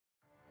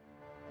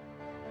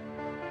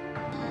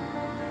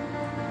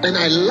And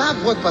I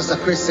love what Pastor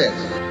Chris said.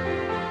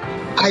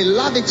 I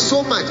love it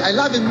so much. I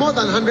love it more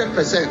than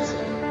 100%.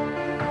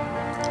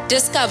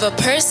 Discover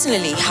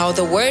personally how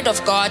the Word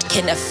of God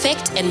can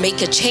affect and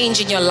make a change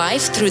in your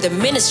life through the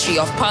ministry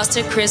of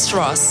Pastor Chris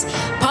Ross.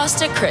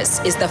 Pastor Chris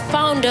is the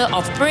founder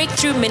of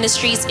Breakthrough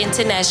Ministries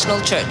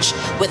International Church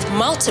with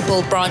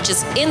multiple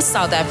branches in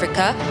South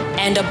Africa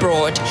and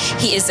abroad.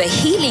 He is a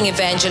healing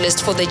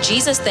evangelist for the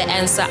Jesus the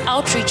Answer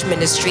Outreach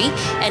Ministry,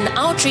 an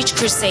outreach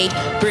crusade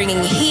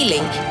bringing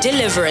healing,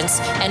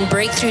 deliverance, and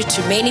breakthrough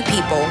to many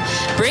people.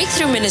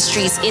 Breakthrough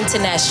Ministries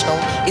International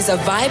is a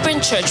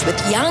vibrant church with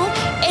young,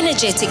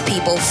 energetic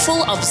people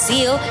full of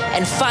zeal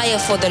and fire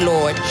for the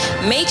Lord.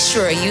 Make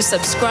sure you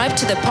subscribe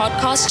to the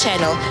podcast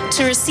channel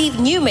to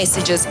receive new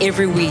messages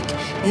every week.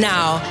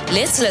 Now,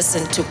 let's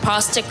listen to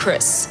Pastor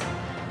Chris.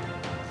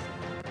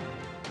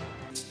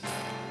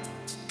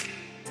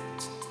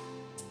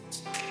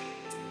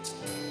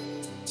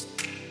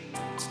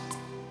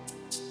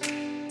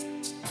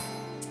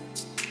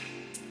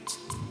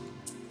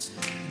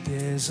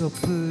 There's a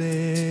place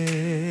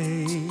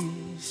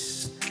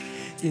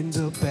in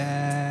the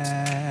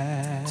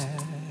back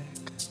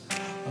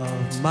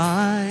of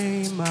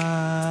my mind,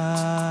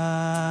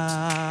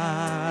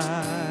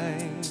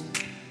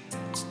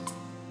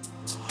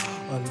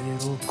 a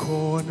little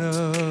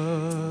corner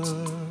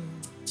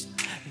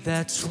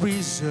that's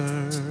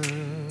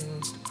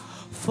reserved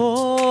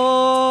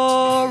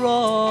for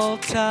all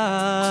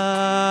time.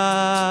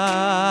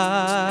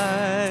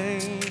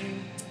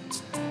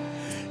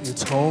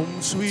 It's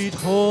home sweet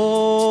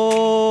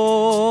home,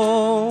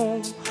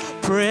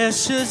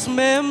 precious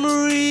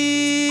memory,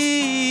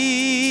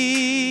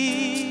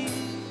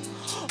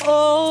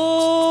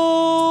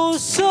 oh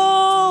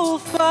so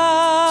fine.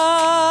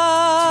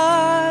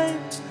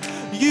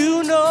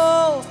 You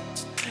know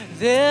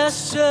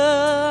there's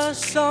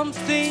just some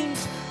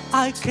things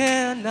I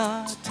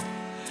cannot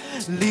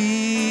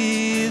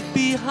leave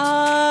behind,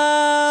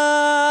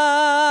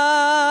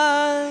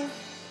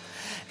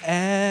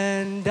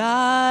 and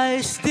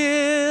I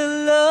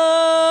still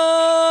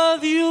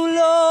love you,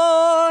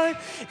 Lord,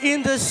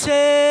 in the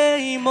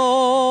same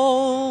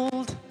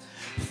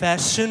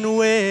old-fashioned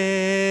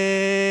way.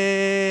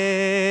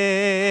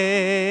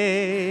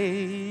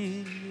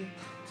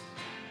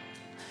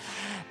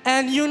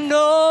 And you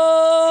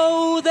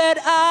know that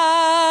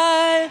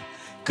I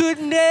could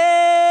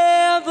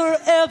never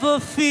ever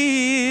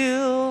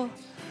feel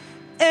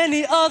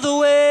any other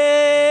way.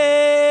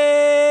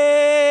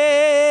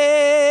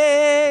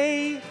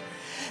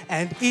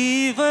 And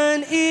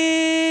even if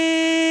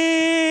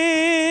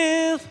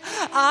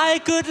I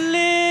could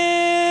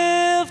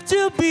live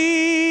to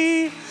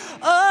be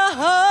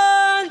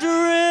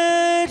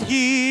 100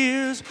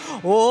 years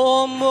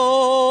or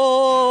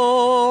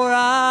more,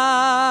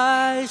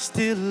 I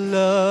still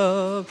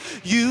love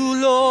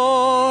you,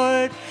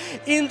 Lord,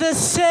 in the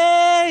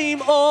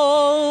same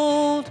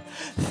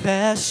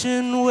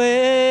old-fashioned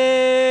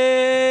way.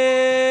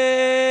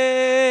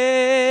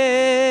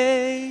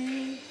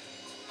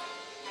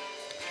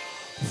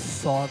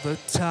 Father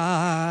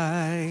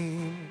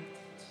Time,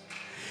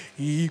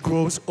 he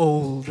grows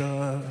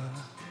older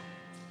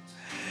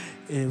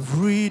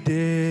every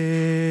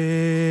day.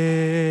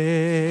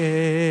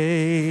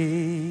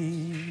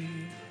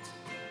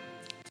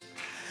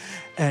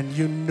 And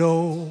you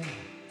know,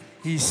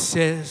 he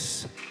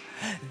says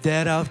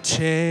that I've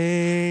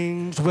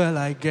changed. Well,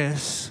 I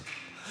guess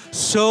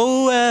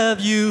so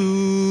have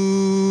you.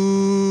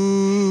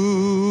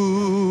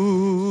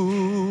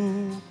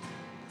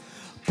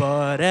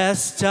 But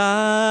as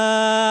time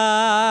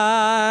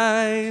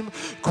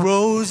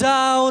grows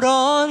out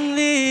on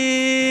this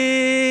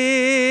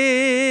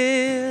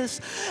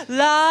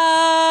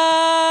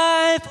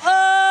life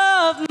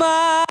of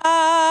mine,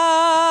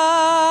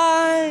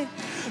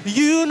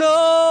 you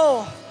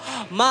know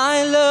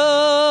my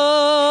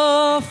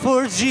love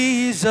for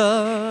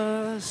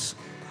Jesus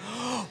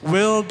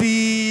will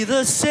be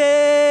the same,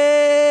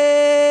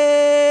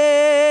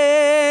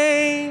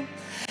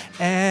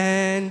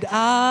 and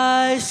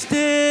I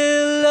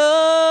still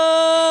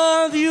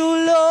love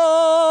you,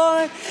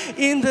 Lord,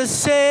 in the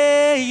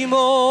same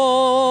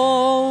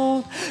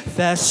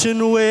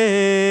old-fashioned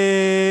way.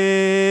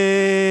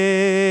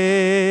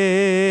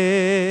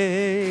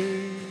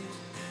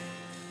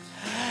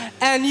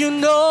 And you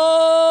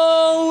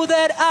know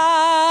that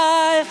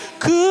I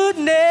could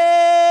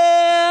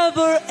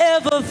never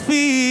ever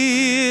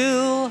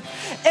feel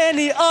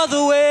any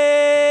other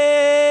way.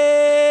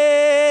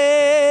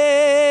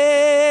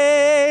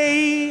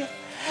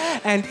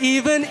 And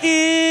even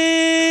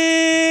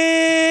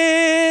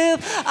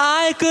if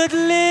I could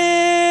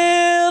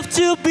live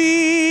to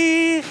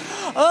be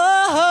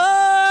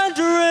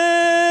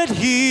 100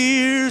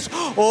 years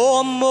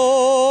or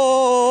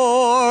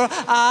more,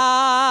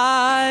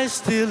 I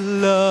still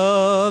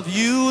love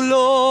you,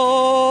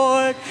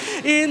 Lord,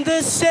 in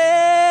the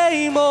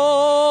same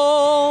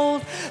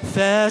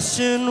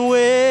old-fashioned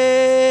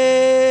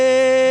way.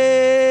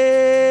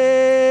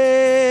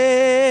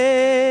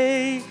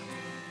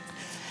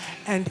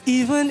 And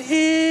even if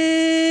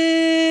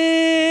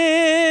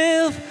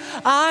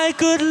I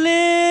could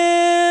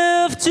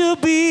live to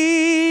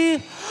be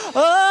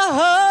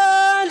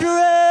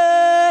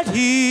 100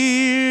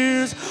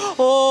 years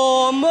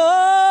or more.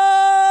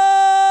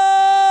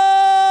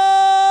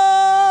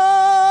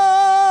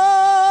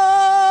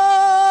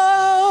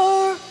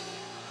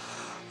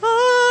 I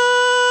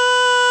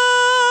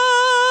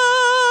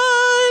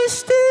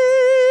still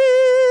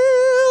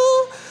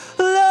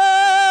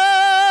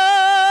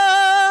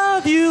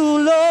love you,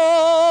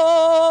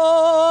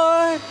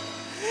 Lord,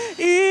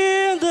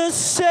 in the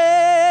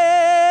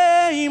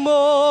same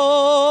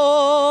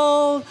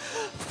old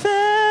fashion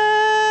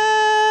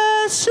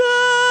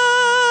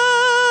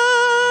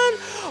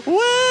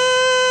way.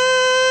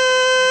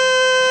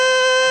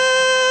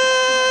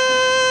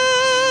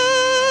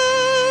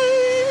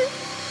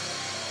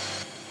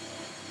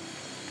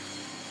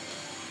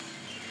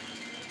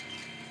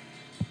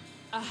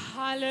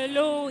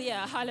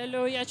 Hallelujah,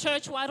 hallelujah.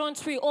 Church, why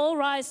don't we all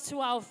rise to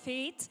our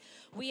feet?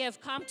 We have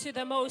come to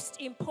the most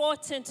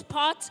important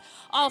part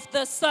of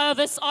the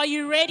service. Are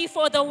you ready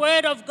for the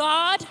word of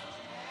God?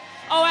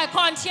 Oh, I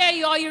can't hear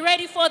you. Are you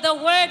ready for the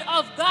word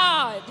of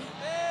God?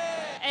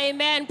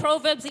 Amen.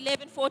 Proverbs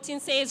 11:14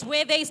 says,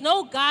 where there is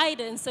no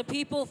guidance, the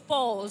people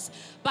falls.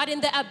 But in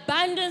the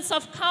abundance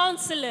of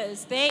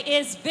counselors, there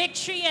is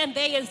victory and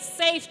there is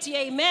safety.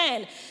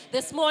 Amen.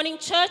 This morning,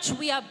 church,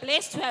 we are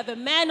blessed to have a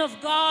man of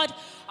God,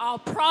 our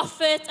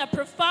prophet, a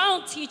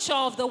profound teacher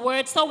of the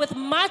word. So with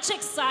much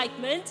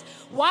excitement,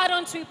 why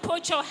don't we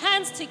put your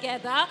hands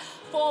together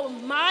for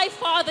my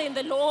father in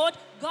the Lord,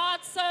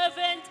 God's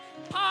servant,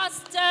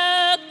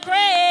 Pastor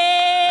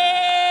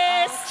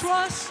Chris.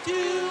 Trust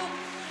you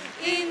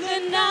In the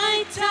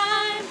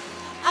nighttime,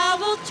 I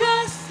will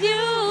trust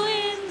you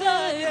in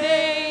the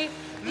day.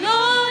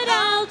 Lord,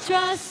 I'll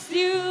trust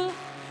you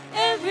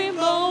every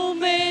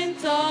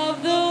moment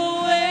of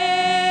the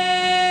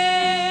way.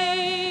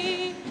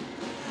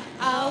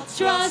 I'll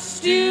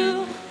trust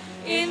you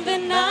in the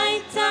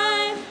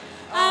nighttime.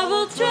 I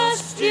will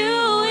trust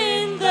you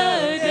in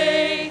the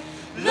day.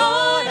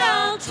 Lord,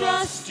 I'll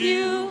trust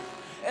you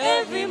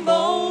every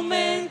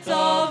moment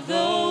of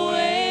the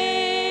way.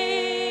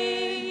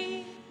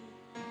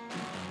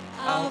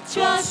 I'll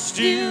trust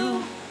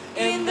you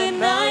in the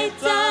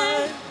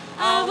nighttime.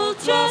 I will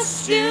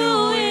trust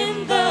you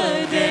in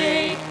the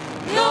day.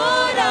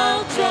 Lord,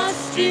 I'll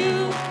trust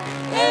you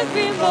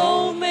every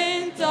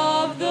moment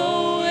of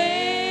the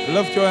way.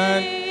 Lift your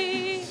hand.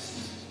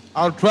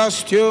 I'll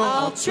trust you.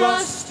 I'll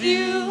trust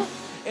you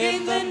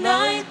in the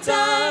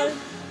nighttime.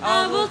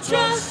 I will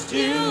trust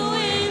you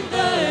in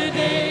the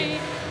day.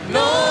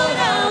 Lord,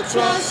 I'll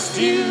trust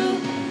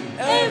you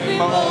every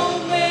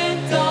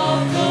moment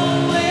of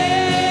the way.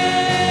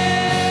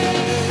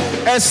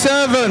 As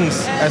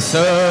servants,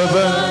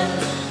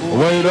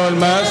 wait on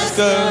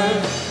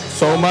Master.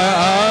 So my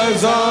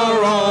eyes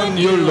are on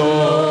you,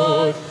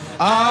 Lord.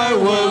 I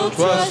will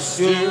trust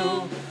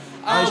you.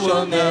 I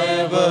shall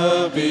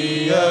never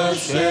be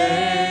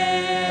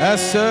ashamed. As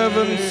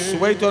servants,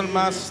 wait on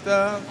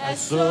Master. As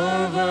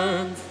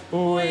servants,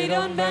 wait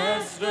on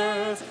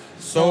masters.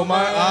 So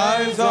my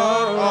eyes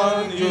are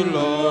on you,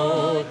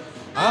 Lord.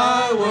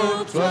 I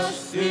will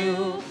trust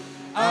you.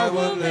 I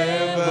will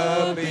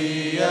never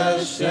be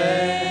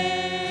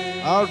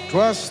ashamed. I'll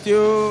trust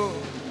you.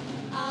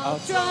 I'll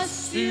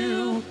trust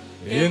you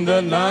In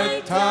the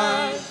night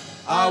time,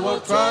 I will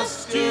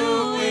trust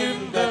you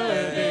in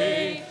the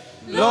day.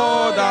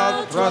 Lord,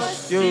 I'll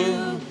trust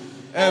you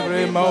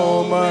every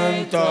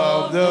moment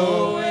of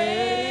the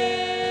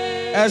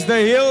way. As the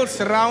hills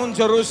surround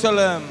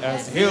Jerusalem,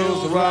 as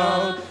hills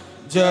surround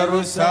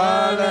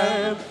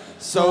Jerusalem,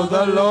 so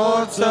the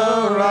Lord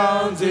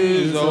surrounds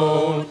his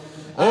own.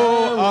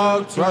 Oh,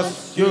 I'll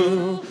trust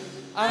you.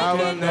 I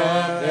will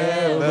not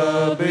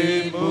ever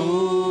be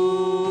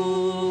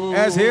moved.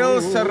 As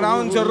hills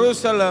surround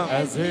Jerusalem,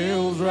 as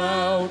hills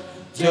round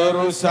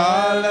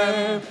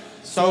Jerusalem,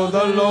 so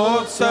the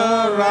Lord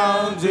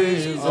surrounds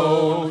his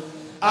own.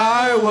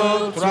 I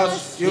will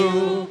trust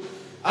you.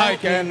 I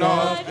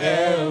cannot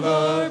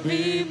ever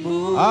be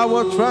moved. I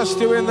will trust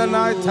you in the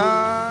night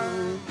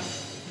time.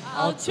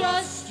 I'll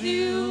trust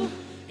you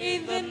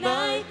in the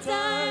night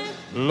time.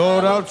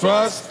 Lord, I'll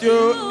trust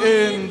you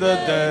in the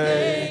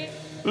day.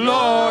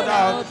 Lord,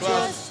 I'll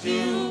trust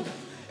you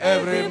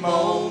every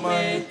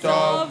moment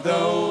of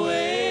the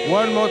way.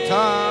 One more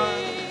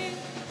time.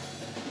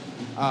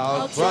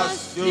 I'll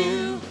trust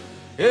you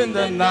in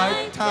the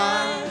night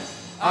time.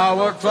 I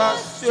will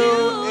trust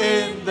you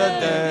in the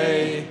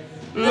day.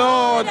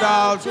 Lord,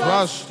 I'll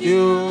trust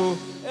you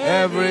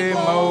every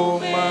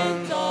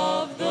moment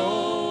of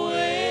the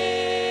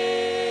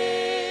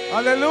way.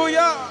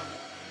 Hallelujah.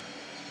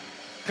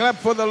 Clap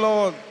for the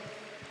Lord.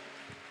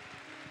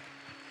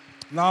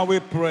 Now we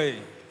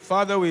pray.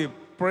 Father, we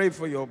pray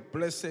for your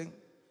blessing.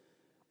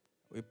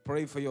 We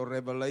pray for your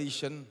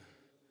revelation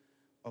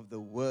of the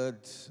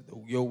words,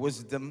 your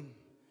wisdom,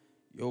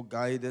 your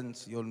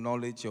guidance, your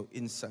knowledge, your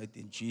insight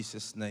in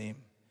Jesus' name.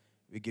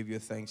 We give you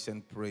thanks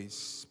and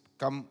praise.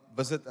 Come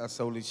visit us,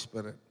 Holy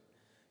Spirit,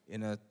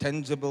 in a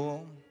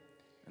tangible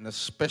and a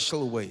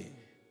special way.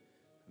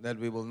 that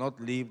we will not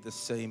leave the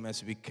same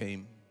as we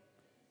came.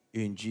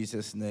 In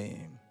Jesus'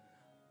 name,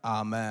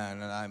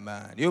 amen and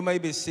amen. You may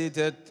be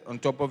seated on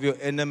top of your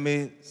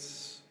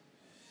enemies.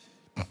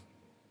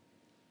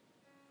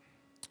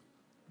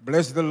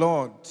 Bless the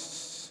Lord.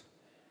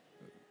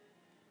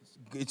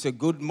 It's a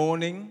good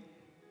morning.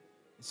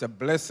 It's a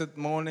blessed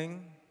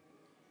morning.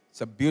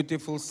 It's a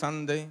beautiful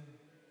Sunday.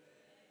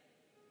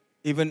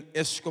 Even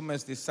Eskom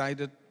has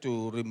decided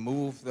to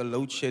remove the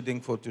load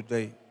shedding for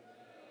today.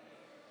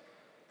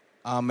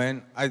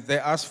 Amen. They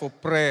asked for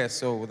prayer,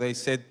 so they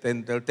said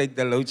then they'll take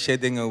the load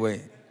shedding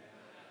away.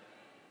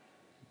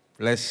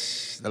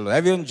 Bless the Lord.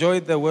 Have you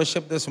enjoyed the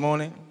worship this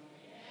morning?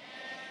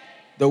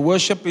 The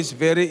worship is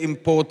very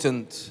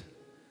important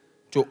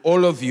to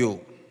all of you.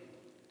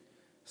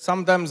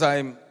 Sometimes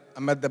I'm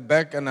at the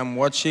back and I'm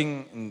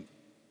watching and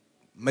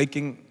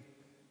making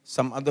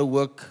some other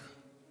work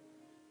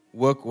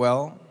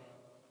well.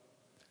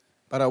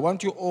 But I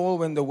want you all,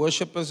 when the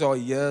worshipers are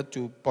here,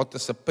 to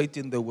participate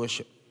in the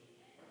worship.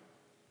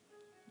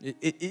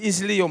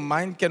 Easily, your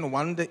mind can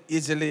wander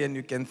easily and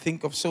you can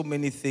think of so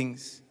many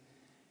things.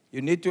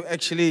 You need to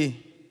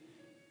actually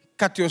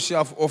cut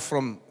yourself off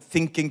from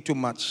thinking too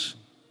much.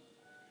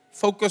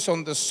 Focus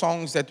on the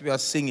songs that we are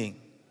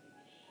singing.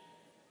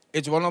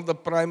 It's one of the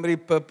primary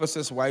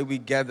purposes why we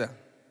gather.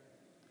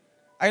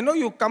 I know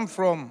you come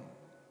from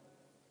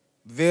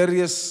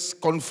various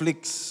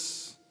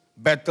conflicts,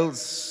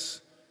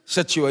 battles,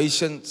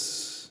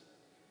 situations.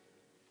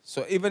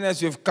 So even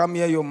as you've come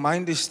here, your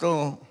mind is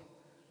still,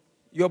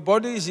 your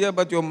body is here,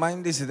 but your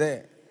mind is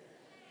there.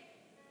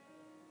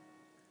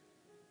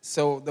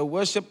 So the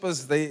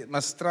worshipers, they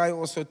must try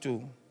also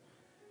to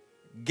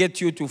get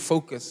you to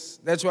focus.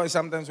 That's why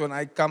sometimes when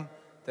I come,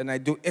 then I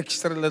do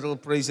extra little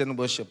praise and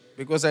worship.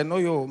 Because I know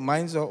your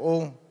minds are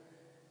all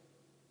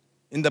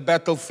in the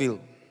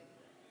battlefield.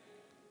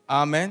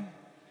 Amen.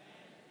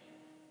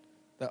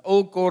 The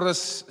old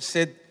chorus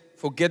said,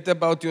 forget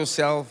about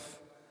yourself,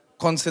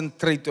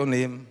 concentrate on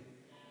Him,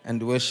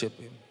 and worship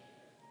Him.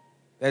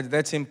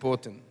 That's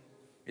important.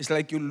 It's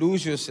like you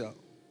lose yourself.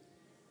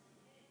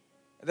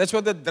 That's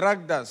what the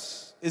drug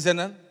does, isn't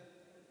it?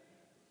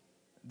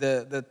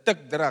 The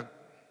thick drug,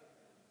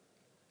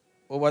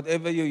 or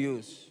whatever you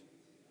use.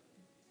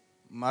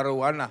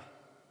 Marijuana,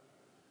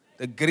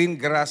 the green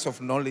grass of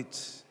knowledge.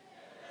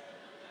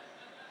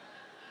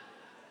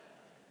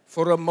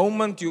 For a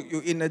moment,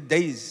 you're in a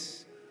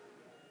daze.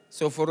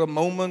 So for a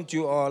moment,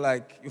 you are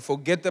like, you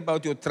forget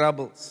about your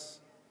troubles.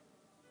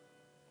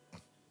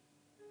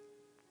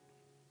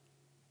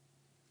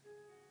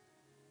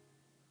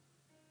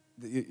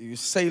 You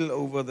sail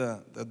over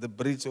the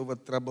bridge over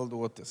troubled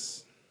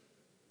waters.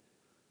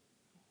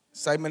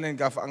 Simon and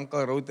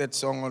Garfunkel wrote that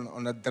song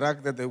on a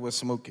drug that they were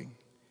smoking.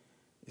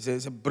 He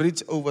says, a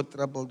bridge over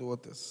troubled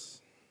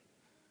waters.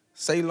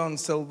 Sail on,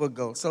 Silver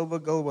Girl. Silver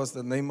Girl was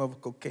the name of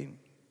cocaine.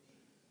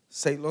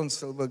 Sail on,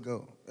 Silver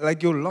Girl.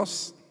 Like you're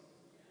lost.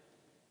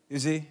 You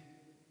see?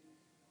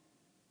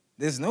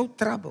 There's no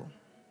trouble.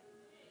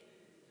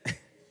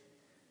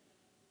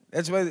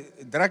 That's why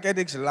drug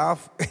addicts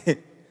laugh.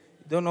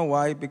 Don't know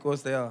why,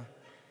 because they're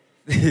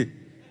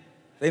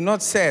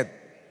not sad.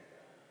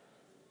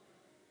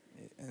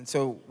 And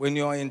so when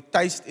you are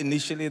enticed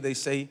initially, they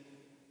say,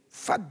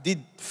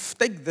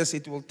 take this,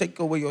 it will take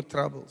away your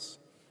troubles.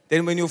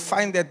 Then when you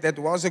find that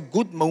was a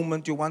good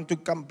moment, you want to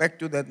come back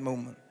to that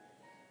moment.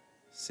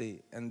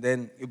 See, and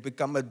then you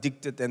become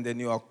addicted and then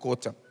you are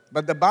caught up.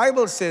 But the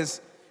Bible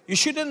says you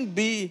shouldn't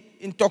be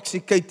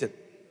intoxicated.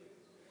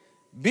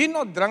 Be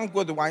not drunk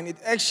with wine. It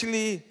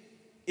actually,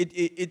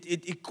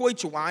 it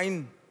equates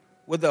wine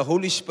with the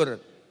Holy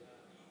Spirit.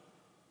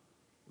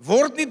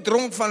 Word nie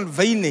dronk van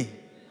wyn nie.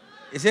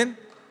 Jy sien?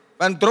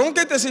 Want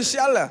dronkheid is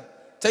dieselfde.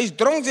 Sy is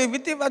dronk, sy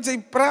weet nie wat sy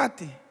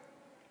praat nie.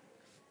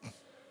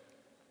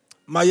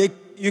 Maar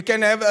you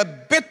can have a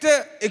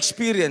better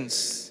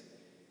experience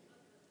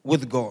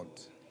with God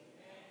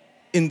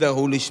in the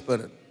Holy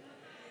Spirit.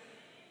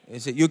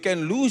 You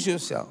can lose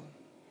yourself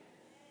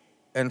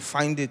and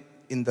find it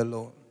in the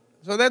Lord.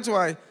 So that's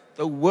why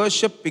the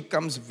worship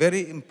becomes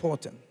very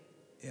important.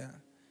 Yeah.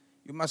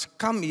 You must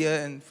come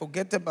here and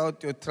forget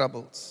about your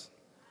troubles.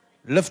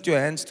 Lift your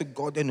hands to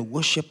God and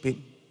worship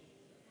Him.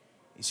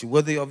 He's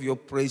worthy of your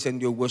praise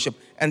and your worship.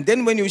 And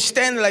then when you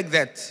stand like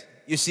that,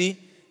 you see,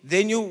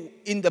 then you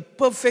in the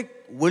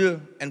perfect will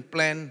and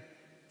plan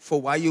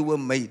for why you were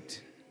made.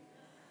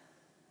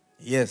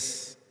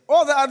 Yes.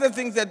 All the other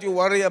things that you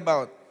worry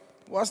about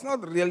was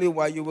not really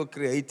why you were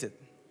created.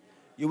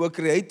 You were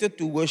created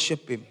to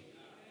worship Him.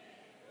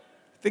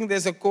 I think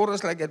there's a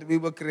chorus like that. We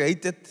were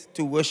created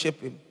to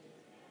worship Him.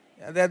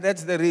 Yeah,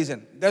 that's the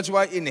reason. That's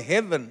why in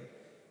heaven,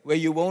 where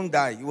you won't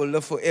die, you will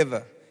live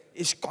forever,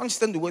 it's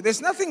constant work.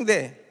 There's nothing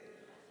there.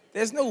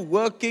 There's no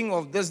working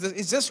of this.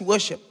 It's just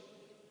worship.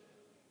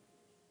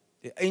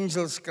 The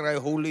angels cry,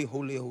 holy,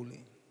 holy,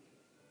 holy.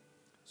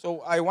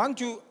 So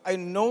I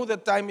know the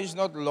time is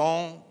not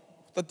long,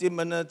 30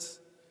 minutes,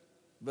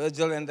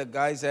 Virgil and the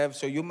guys have,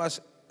 so you must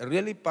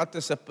really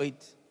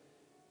participate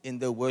in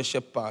the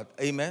worship part.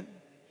 Amen?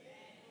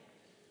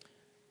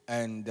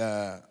 And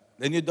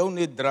then you don't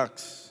need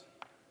drugs.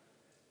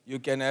 You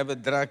can have a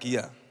drug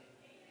here.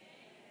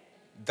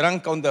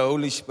 Drunk on the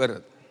Holy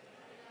Spirit.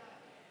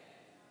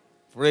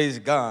 Praise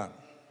God.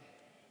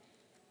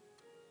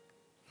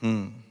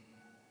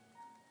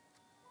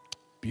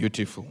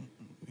 Beautiful.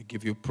 We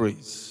give you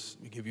praise.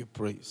 We give you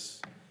praise.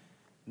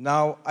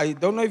 Now, I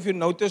don't know if you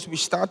noticed, we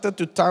started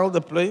to tile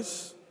the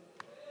place.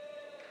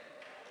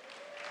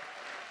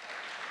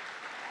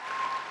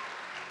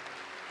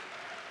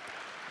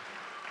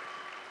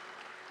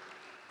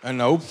 And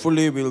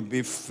hopefully we'll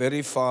be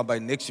very far by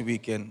next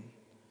weekend.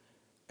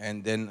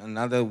 And then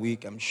another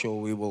week, I'm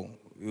sure we will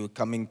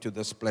coming to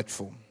this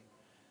platform.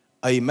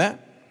 Amen.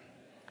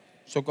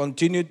 So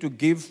continue to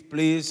give,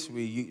 please.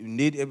 We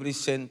need every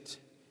cent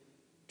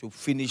to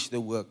finish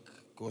the work,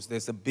 because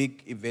there's a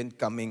big event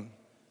coming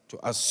to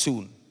us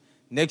soon.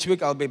 Next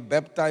week, I'll be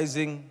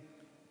baptizing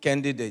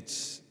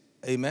candidates.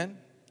 Amen.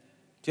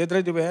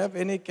 Jedra, do we have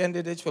any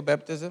candidates for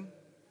baptism?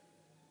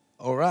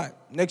 All right.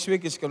 Next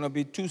week is going to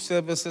be 2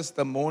 services,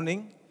 the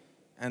morning,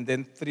 and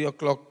then 3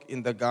 o'clock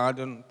in the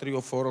garden, 3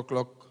 or 4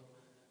 o'clock.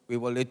 We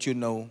will let you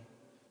know.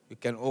 You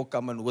can all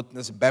come and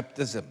witness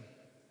baptism.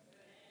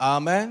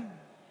 Amen.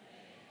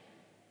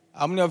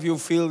 How many of you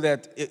feel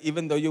that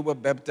even though you were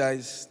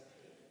baptized,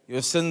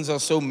 your sins are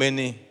so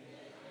many,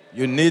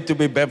 you need to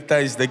be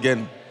baptized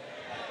again?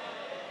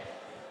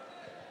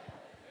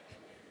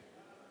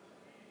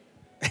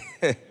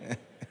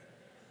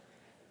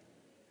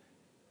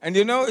 And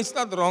you know, it's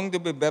not wrong to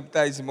be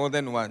baptized more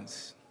than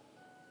once.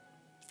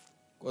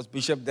 Because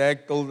Bishop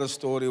Dag told the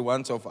story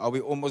once of how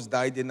he almost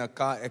died in a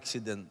car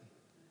accident.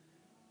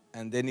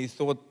 And then he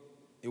thought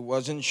he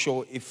wasn't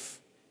sure if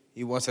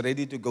he was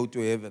ready to go to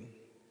heaven.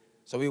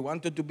 So he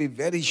wanted to be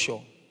very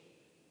sure.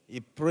 He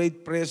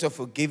prayed prayers of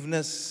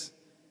forgiveness,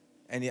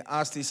 and he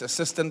asked his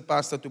assistant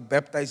pastor to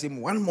baptize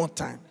him one more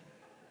time,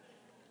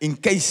 in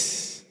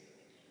case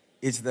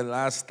it's the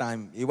last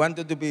time. He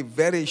wanted to be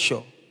very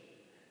sure.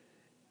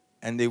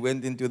 And they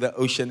went into the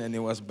ocean and he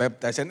was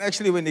baptized. And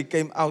actually when he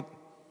came out,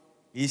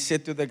 he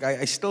said to the guy,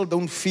 I still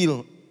don't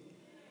feel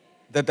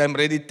that I'm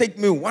ready. Take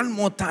me one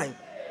more time.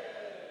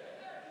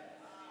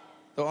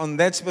 So on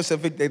that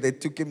specific day, they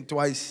took him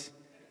twice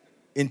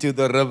into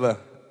the river.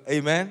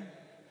 Amen?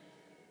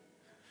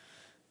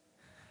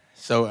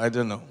 So I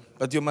don't know.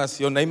 But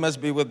your name must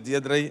be with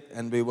Deirdre,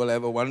 and we will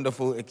have a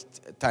wonderful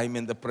time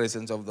in the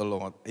presence of the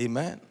Lord.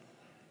 Amen?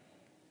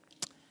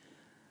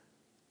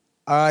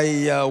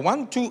 I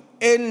want to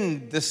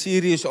end the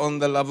series on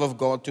the love of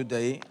God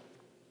today.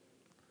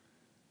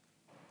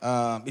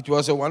 It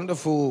was a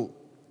wonderful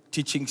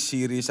teaching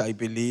series, I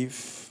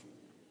believe.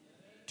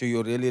 Do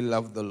you really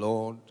love the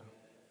Lord?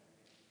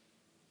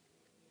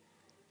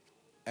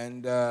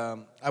 And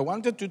I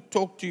wanted to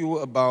talk to you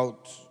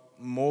about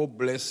more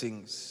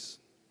blessings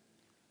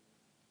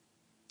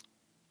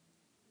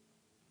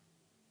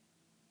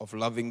of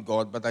loving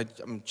God, but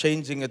I'm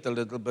changing it a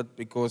little bit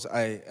because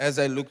as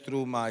I look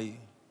through my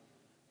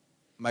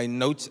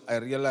notes, I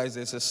realized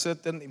there's a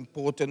certain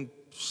important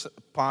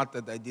part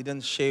that I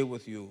didn't share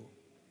with you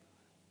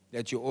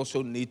that you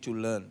also need to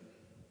learn.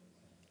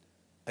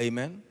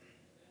 Amen?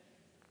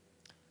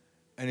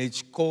 And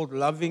it's called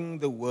loving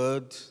the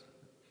Word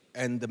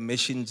and the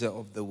messenger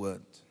of the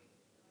Word.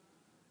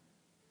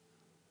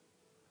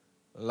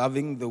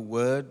 Loving the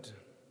Word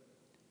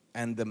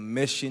and the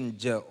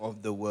messenger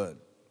of the Word.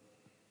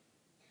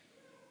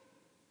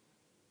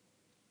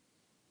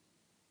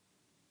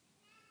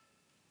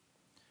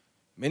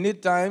 Many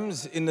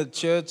times in a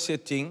church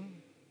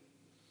setting,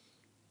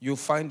 you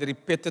find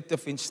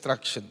repetitive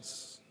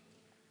instructions.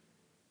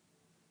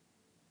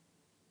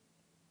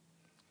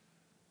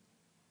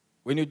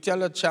 When you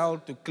tell a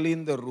child to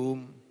clean the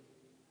room,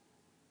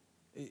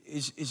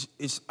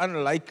 it's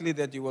unlikely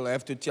that you will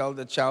have to tell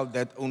the child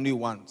that only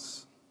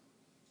once.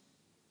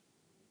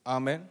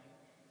 Amen?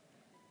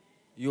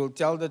 You'll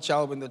tell the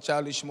child when the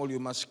child is small, you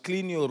must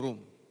clean your room.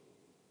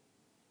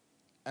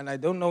 And I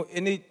don't know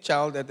any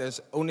child that has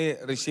only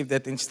received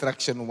that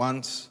instruction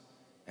once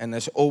and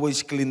has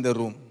always cleaned the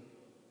room.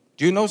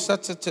 Do you know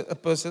such a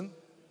person?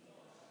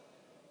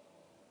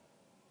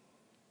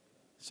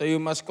 So you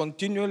must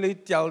continually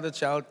tell the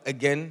child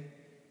again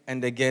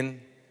and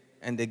again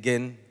and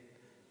again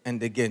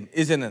and again,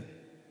 isn't it?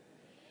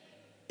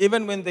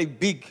 Even when they're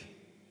big,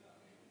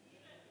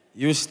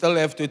 you still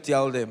have to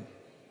tell them,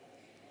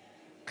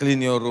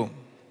 clean your room.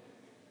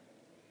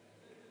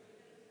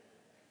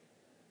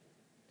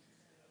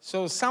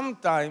 So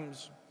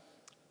sometimes,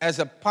 as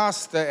a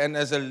pastor and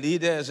as a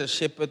leader, as a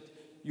shepherd,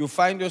 you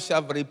find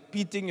yourself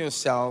repeating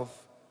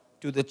yourself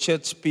to the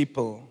church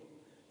people,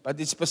 but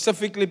it's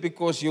specifically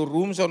because your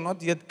rooms are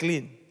not yet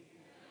clean.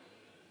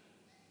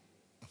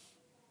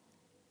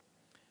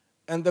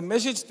 And the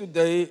message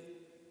today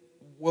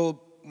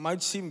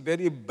might seem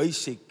very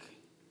basic,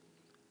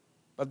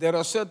 but there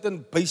are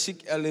certain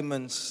basic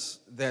elements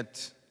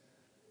that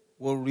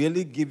will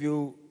really give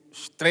you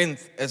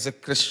strength as a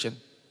Christian.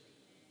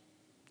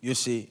 You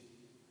see.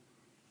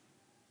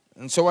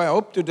 And so I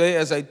hope today,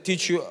 as I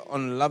teach you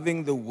on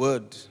loving the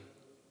Word,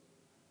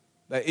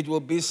 But it will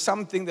be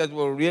something that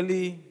will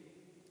really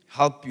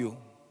help you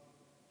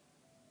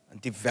and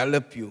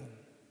develop you,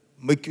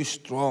 make you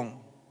strong.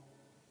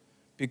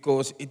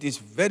 Because it is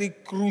very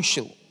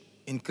crucial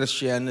in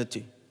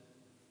Christianity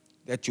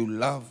that you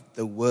love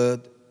the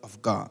Word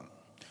of God.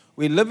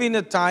 We live in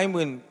a time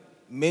when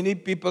many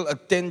people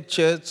attend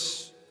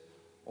church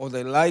or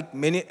they like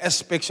many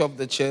aspects of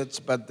the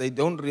church, but they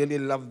don't really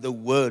love the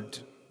Word.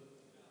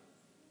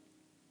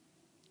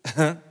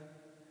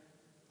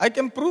 I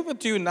can prove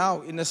it to you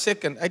now in a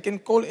second. I can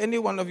call any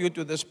one of you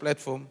to this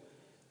platform.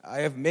 I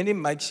have many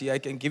mics here. I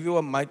can give you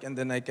a mic and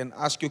then I can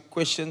ask you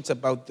questions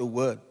about the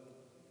Word.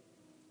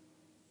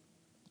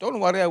 Don't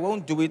worry, I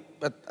won't do it,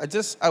 but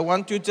I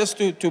want you just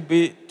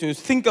to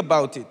think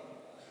about it.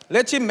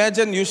 Let's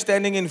imagine you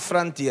standing in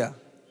front here,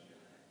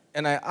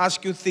 and I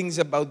ask you things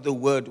about the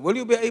Word. Will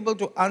you be able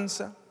to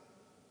answer?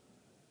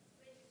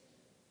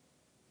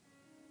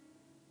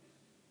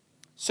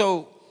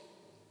 So,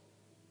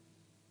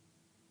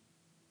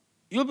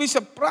 you'll be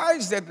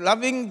surprised that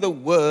loving the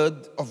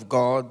Word of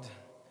God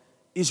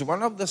is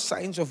one of the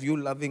signs of you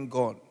loving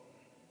God.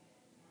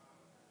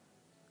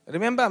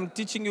 Remember, I'm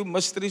teaching you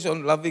mysteries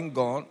on loving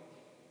God.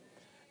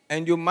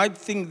 And you might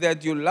think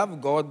that you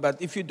love God,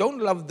 but if you don't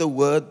love the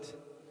Word,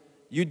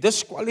 you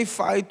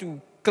disqualify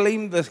to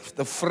claim the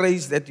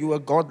phrase that you are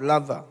God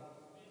lover.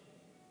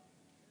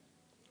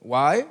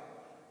 Why?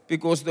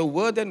 Because the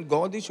Word and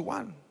God is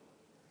one.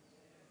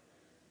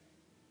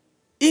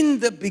 In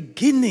the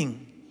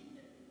beginning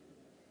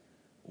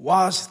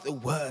was the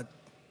Word,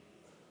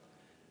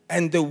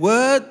 and the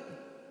Word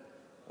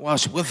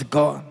was with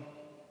God,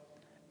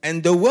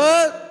 and the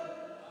Word,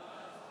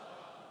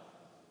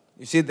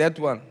 you see that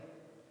one?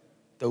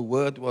 The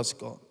Word was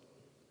God.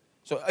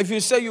 So if you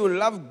say you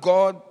love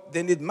God,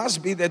 then it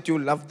must be that you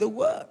love the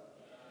Word.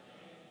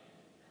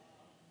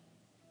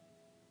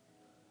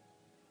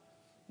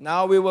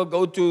 Now we will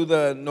go to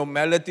the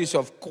normalities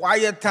of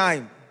quiet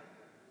time.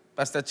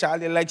 Pastor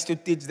Charlie likes to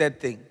teach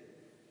that thing.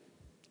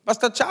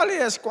 Pastor Charlie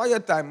has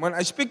quiet time. When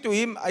I speak to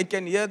him, I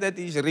can hear that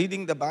he's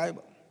reading the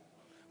Bible.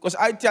 Because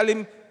I tell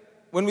him,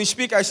 when we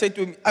speak, I say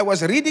to him, I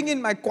was reading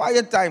in my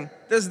quiet time.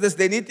 This.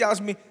 Then he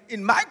tells me,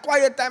 in my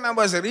quiet time, I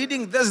was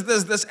reading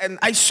this, and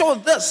I saw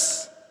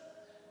this.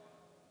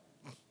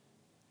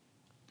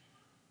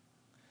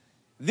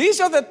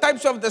 These are the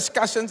types of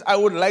discussions I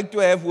would like to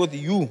have with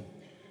you.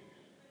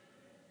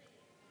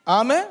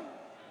 Amen?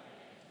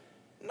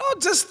 Not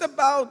just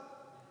about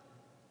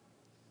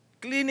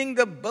cleaning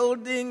the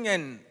building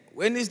and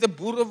when is the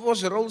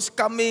Boerewors rolls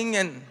coming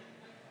and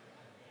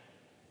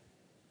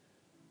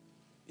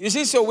you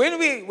see, so when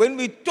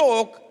we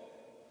talk,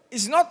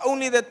 it's not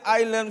only that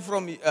I learn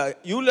from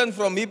you learn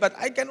from me, but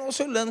I can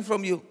also learn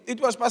from you.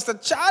 It was Pastor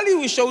Charlie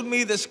who showed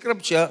me the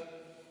scripture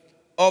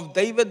of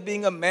David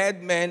being a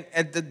madman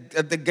at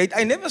the gate.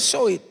 I never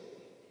saw it.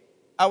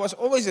 I was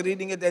always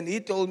reading it, and he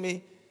told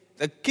me,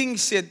 the king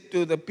said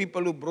to the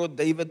people who brought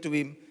David to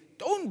him,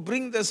 don't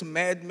bring this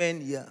madman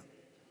here.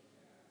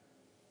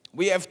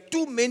 We have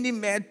too many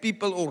mad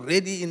people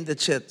already in the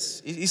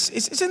church.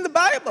 It's in the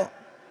Bible.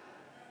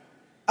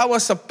 I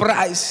was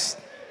surprised.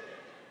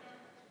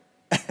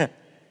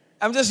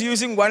 I'm just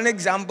using one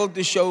example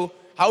to show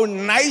how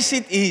nice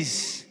it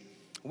is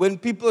when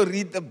people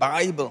read the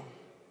Bible.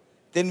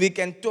 Then we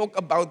can talk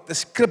about the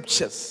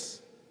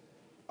scriptures.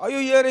 Are you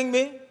hearing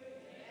me?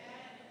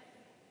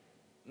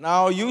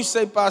 Now you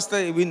say,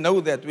 Pastor, we know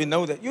that. You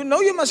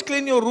know you must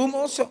clean your room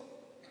also.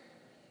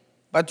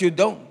 But you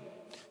don't.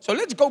 So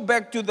let's go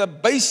back to the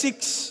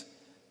basics,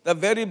 the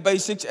very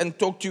basics, and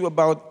talk to you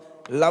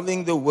about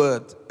loving the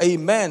Word.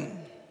 Amen.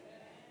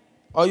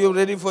 Are you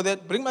ready for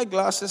that? Bring my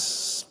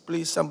glasses,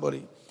 please,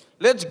 somebody.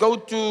 Let's go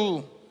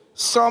to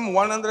Psalm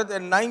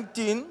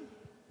 119,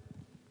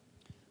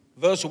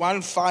 verse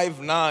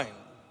 159.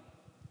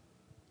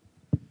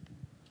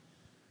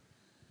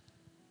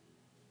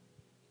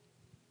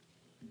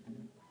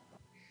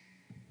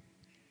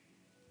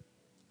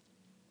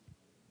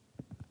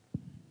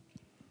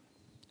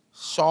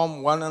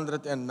 Psalm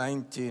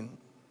 119.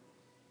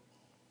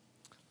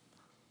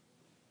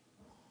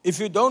 If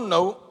you don't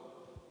know,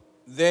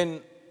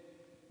 then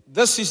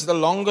this is the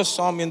longest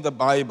psalm in the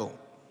Bible.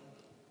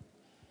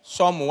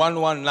 Psalm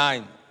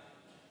 119.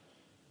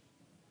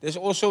 There's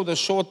also the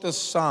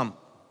shortest psalm.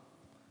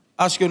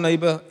 Ask your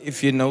neighbor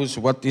if he knows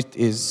what it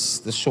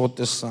is, the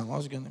shortest psalm.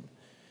 Ask your neighbor.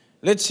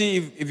 Let's see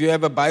if you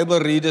have a Bible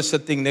reader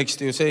sitting next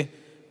to you. Say,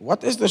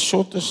 what is the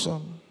shortest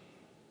psalm?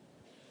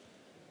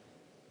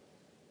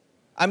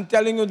 I'm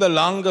telling you the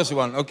longest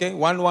one, okay?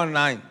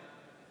 119.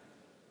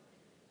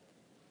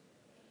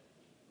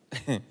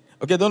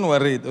 Okay, don't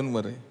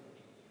worry.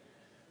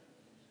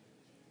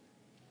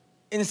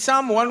 In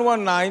Psalm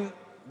 119,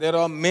 there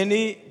are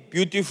many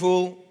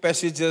beautiful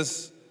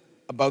passages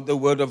about the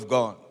Word of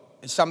God.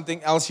 It's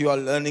something else you are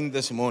learning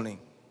this morning.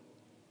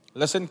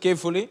 Listen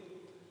carefully.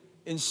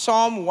 In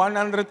Psalm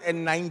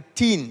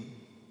 119,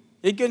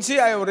 you can see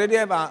I already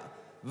have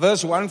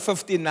verse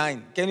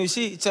 159. Can you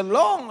see? It's a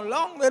long,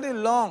 very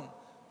long.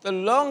 The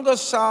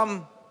longest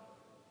psalm,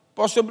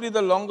 possibly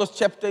the longest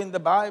chapter in the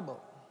Bible.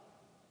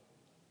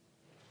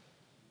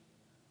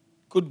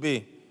 Could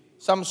be.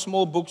 Some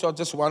small books are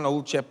just one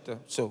whole chapter.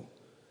 So,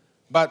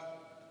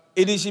 but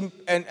it is,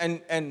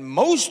 and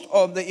most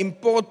of the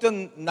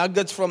important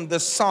nuggets from the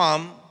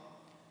Psalm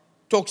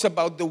talks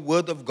about the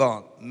Word of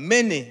God.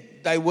 Many,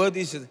 thy word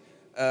is,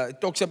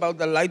 it talks about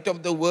the light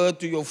of the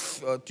Word to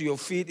your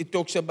feet. It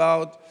talks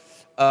about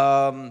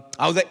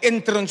how the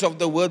entrance of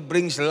the Word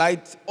brings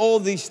light. All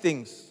these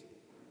things.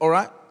 All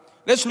right.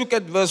 Let's look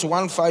at verse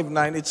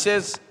 159. It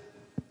says,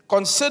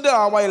 "Consider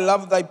how I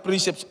love thy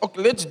precepts."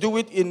 Okay, let's do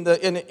it in the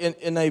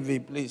NIV,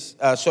 please.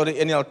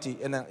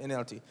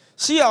 NLT.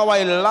 "See how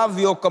I love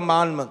your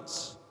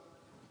commandments.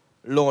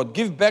 Lord,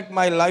 give back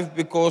my life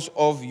because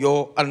of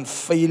your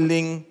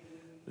unfailing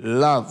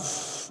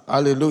love."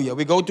 Hallelujah.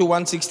 We go to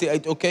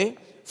 168, okay?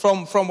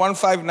 From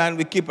 159,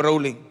 we keep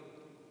rolling.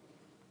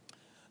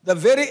 "The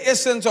very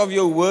essence of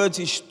your words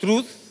is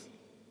truth.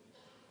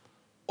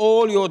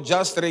 All your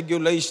just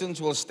regulations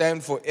will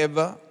stand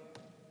forever.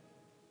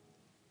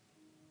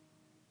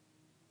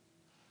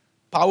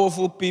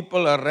 Powerful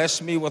people harass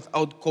me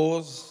without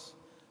cause,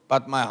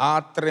 but my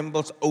heart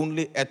trembles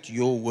only at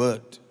your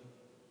word.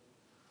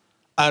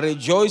 I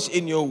rejoice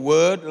in your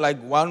word like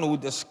one who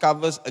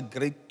discovers a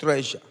great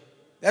treasure."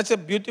 That's a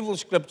beautiful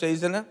scripture,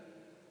 isn't it?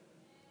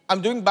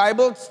 I'm doing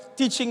Bible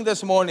teaching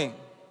this morning.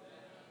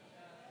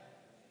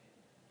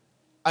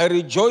 I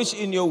rejoice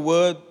in your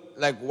word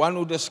like one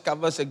who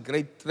discovers a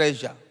great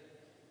treasure.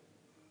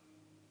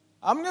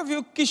 How many of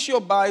you kiss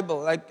your Bible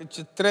like it's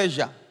a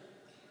treasure?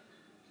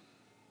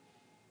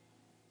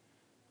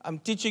 I'm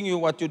teaching you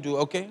what to do,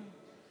 okay?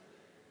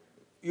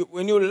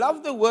 When you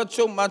love the word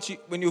so much,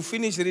 when you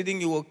finish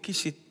reading, you will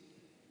kiss it.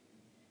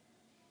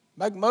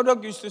 Mike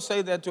Murdoch used to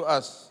say that to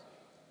us.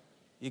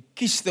 He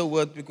kissed the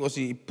word because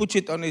he puts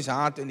it on his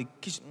heart and he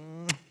kissed.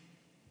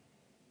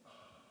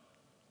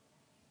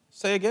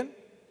 Say again.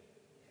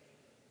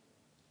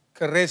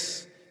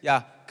 Caress.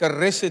 Yeah,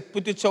 caress it.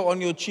 Put it so on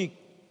your cheek.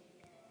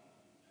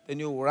 Then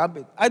you rub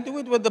it. I do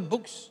it with the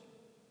books.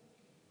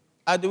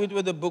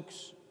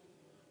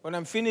 When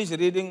I'm finished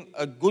reading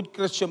a good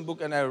Christian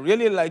book and I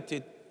really liked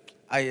it,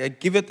 I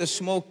give it a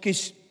small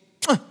kiss.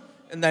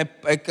 And I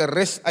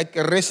caress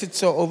it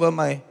so over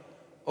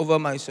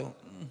my soul.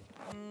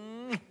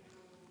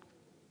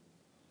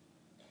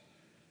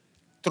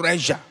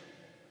 Treasure.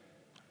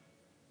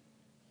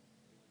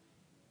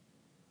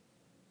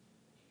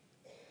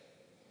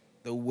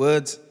 The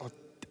words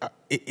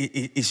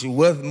is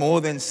worth more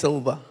than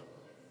silver.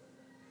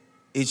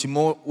 It's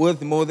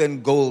worth more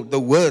than gold. The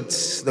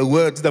words,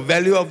 the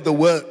value of the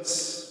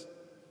words.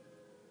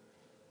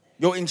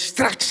 Your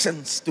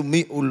instructions to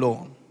me, O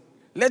Lord.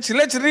 Let's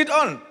read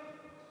on.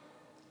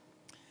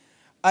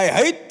 "I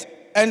hate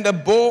and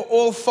abhor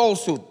all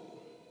falsehood.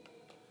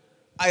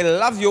 I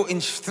love your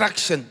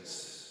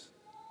instructions."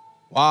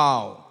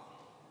 Wow.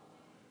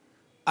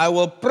 "I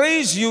will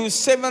praise you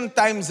 7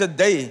 times a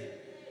day."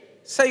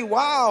 Say,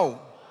 wow.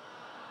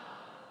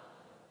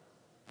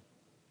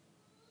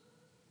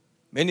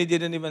 Many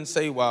didn't even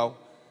say wow,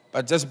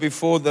 but just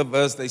before the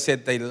verse, they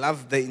said they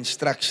love the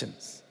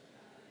instructions.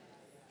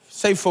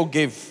 Say,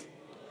 forgive.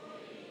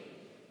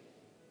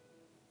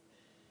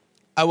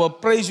 "I will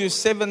praise you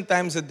 7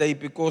 times a day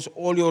because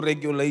all your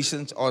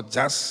regulations are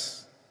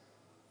just."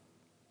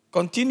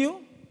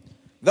 Continue.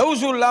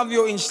 "Those who love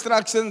your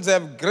instructions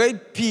have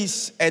great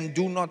peace and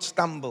do not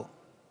stumble."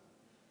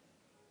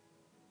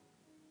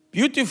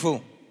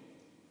 Beautiful.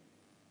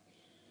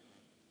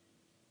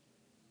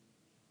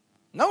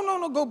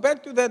 No, go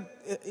back to that.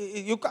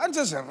 You can't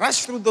just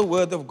rush through the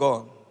word of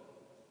God.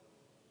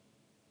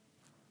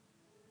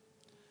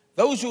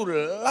 "Those who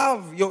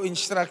love your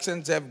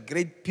instructions have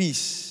great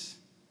peace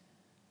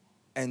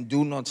and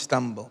do not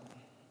stumble."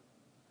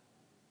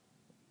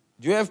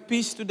 Do you have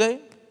peace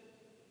today?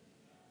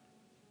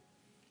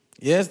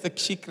 Here's the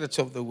secrets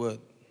of the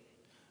word.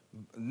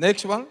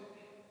 Next one.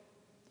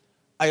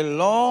 "I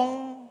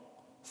long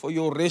for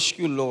your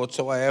rescue, Lord,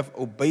 so I have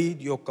obeyed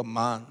your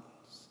commands."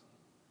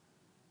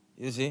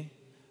 You see,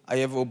 "I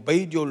have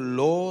obeyed your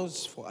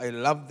laws, for I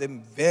love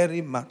them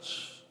very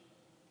much."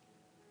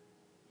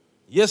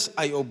 Yes,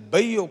 I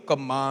obey your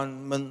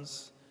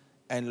commandments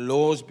and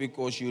laws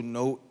because you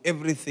know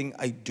everything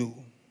I do.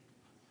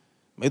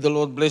 May the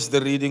Lord bless the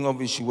reading of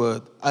His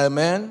word.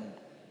 Amen.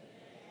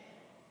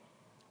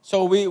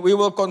 So we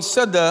will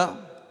consider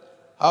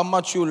how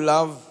much you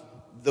love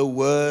the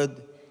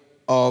word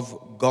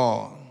of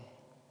God.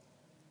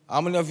 How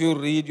many of you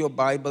read your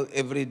Bible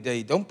every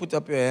day? Don't put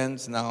up your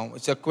hands now.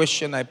 It's a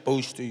question I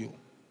pose to you.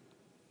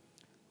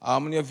 How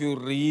many of you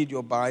read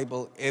your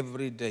Bible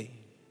every day?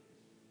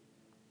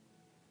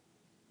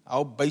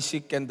 How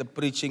basic can the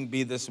preaching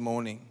be this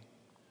morning?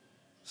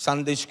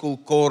 Sunday school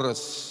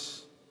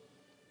chorus.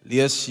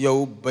 Lees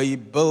jou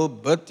Bybel,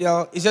 bid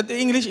jou. Is that the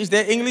English? Is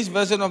there English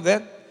version of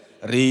that?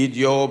 Read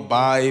your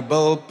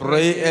Bible,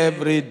 pray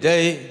every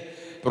day.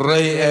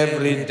 Pray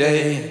every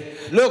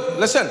day. Look,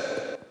 listen.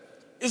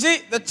 You see,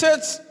 the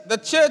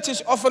church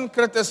is often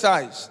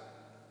criticized.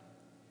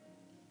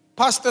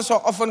 Pastors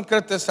are often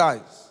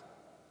criticized.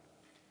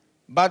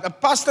 But a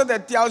pastor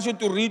that tells you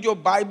to read your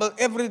Bible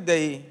every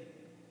day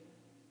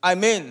I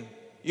mean,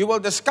 you will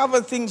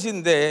discover things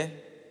in there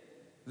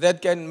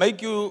that can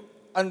make you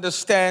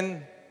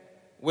understand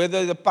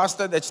whether the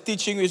pastor that's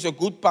teaching you is a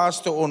good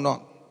pastor or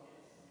not.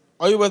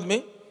 Are you with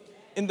me?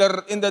 In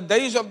the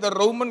days of the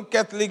Roman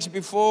Catholics,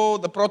 before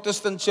the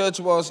Protestant church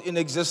was in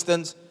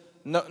existence,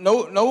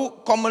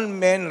 no common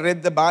man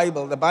read the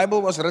Bible. The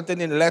Bible was written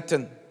in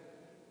Latin.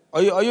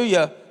 Are you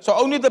here? So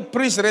only the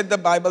priests read the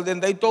Bible. Then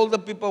they told the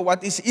people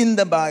what is in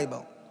the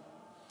Bible.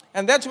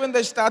 And that's when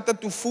they started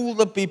to fool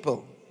the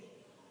people.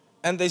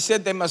 And they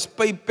said they must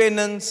pay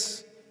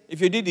penance.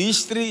 If you did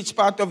history, it's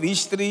part of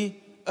history.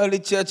 Early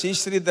church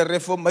history, the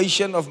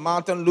Reformation of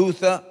Martin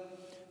Luther.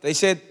 They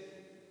said,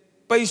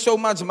 pay so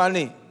much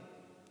money,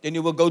 then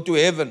you will go to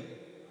heaven.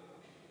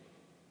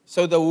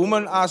 So the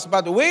woman asked,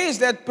 but where is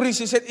that priest?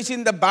 He said, it's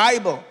in the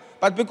Bible.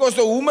 But because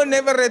the woman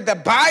never read the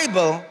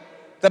Bible,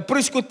 the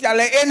priest could tell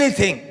her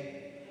anything.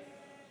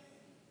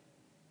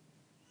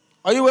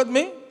 Are you with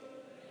me?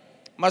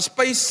 Must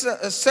pay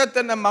a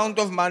certain amount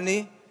of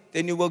money,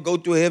 then you will go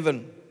to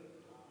heaven.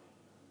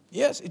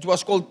 Yes, it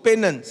was called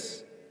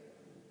penance.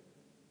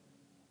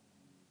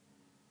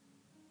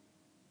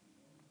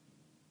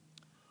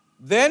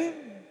 Then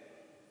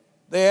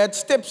they had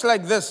steps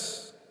like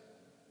this,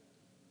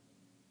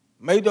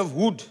 made of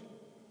wood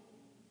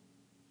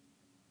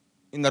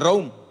in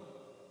Rome.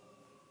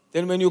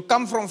 Then when you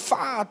come from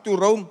far to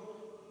Rome,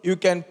 you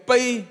can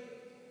pay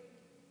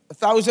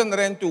 1,000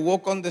 rand to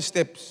walk on the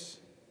steps.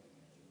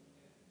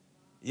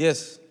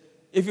 Yes,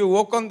 if you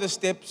walk on the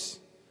steps,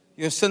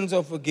 your sins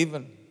are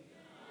forgiven.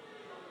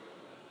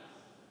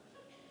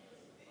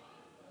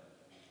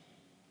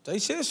 Sy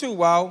sê so,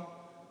 wow,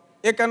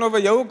 ek kan over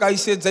jou ook, hy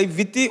sê, sy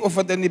weet nie of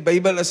het in die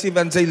Bybel is,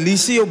 want sy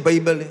lees nie jou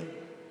Bybel.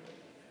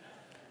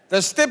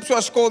 The steps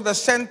was called the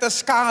Santa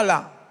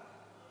Scala.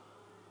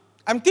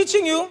 I'm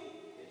teaching you.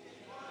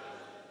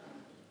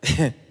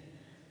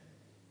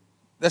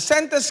 The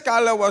Santa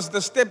Scala was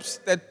the steps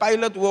that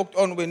Pilate walked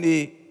on when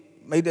he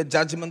made a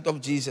judgment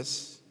of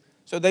Jesus.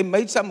 So they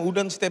made some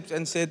wooden steps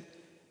and said,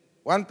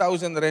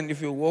 1,000 rand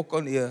if you walk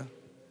on here,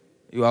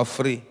 you are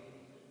free.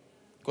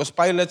 Because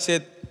Pilate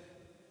said,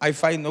 I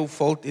find no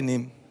fault in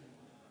him.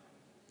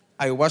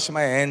 I wash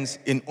my hands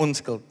in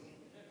onskuld.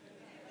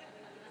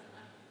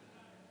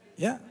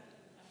 Yeah.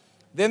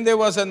 Then there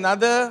was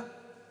another,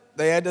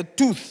 they had a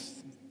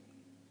tooth.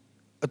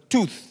 A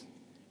tooth.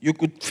 You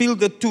could feel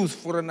the tooth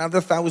for another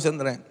 1,000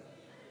 rand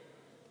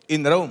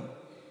in Rome.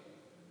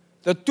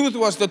 The tooth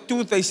was the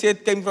tooth they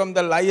said came from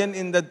the lion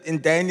in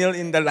Daniel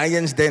in the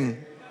lion's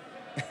den.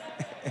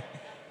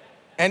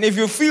 And if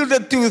you feel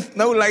the tooth,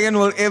 no lion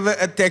will ever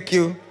attack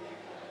you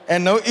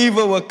and no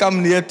evil will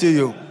come near to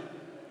you.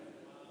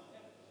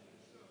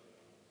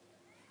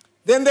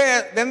 Then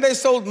they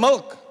sold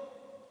milk.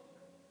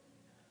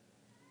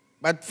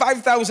 But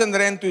 5,000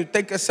 rand to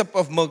take a sip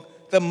of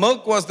milk. The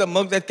milk was the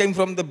milk that came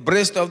from the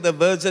breast of the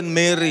Virgin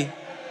Mary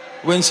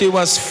when she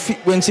was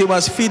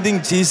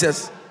feeding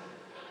Jesus.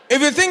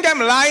 If you think I'm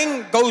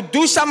lying, go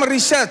do some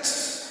research.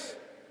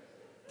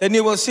 Then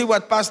you will see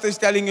what Pastor is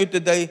telling you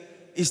today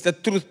is the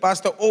truth.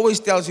 Pastor always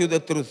tells you the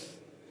truth.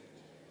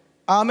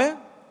 Amen?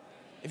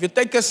 If you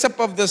take a sip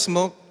of this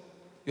milk,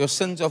 your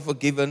sins are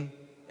forgiven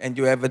and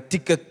you have a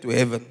ticket to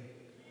heaven.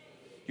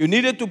 You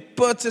needed to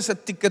purchase a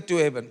ticket to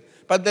heaven.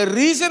 But the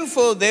reason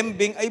for them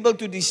being able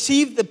to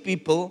deceive the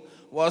people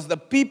was the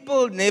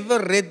people never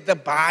read the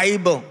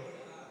Bible.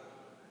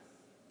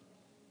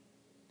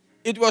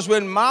 It was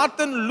when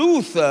Martin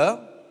Luther,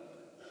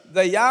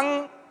 the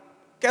young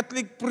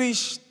Catholic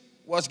priest,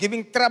 was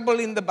giving trouble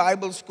in the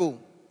Bible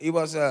school. He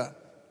was a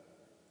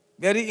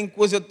very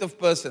inquisitive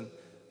person.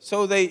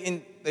 So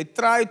they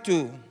tried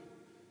to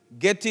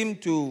get him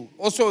to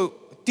also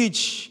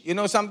teach. You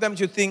know, sometimes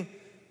you think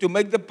to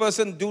make the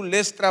person do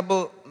less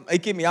trouble,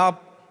 make him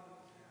help.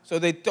 So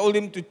they told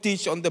him to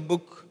teach on the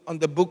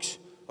books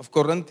of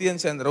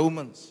Corinthians and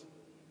Romans.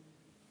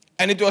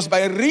 And it was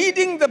by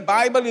reading the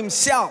Bible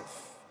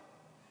himself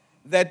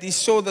that he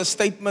saw the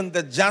statement,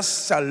 the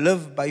just shall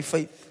live by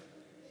faith.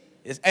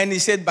 Yes. And he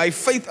said, by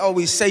faith are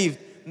we saved,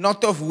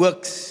 not of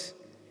works.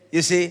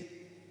 You see,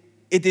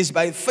 it is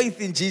by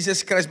faith in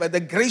Jesus Christ, by the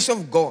grace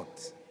of God.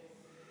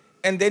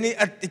 And then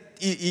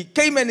he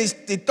came and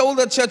he told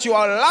the church, you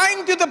are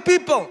lying to the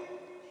people.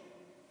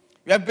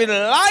 You have been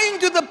lying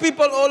to the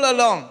people all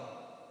along.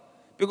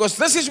 Because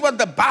this is what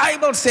the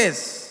Bible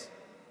says.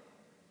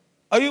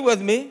 Are you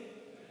with me?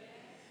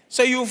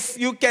 So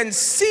you can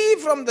see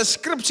from the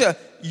scripture,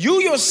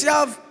 you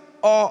yourself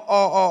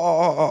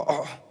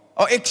are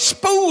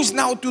exposed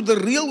now to the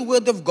real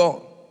word of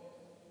God.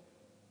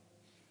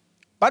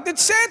 But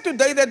it's sad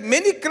today that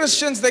many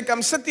Christians, they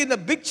come sit in a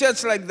big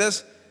church like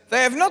this,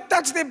 they have not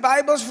touched their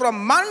Bibles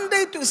from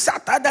Monday to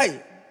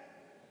Saturday.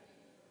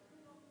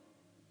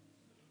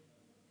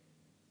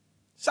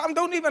 Some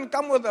don't even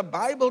come with a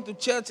Bible to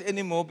church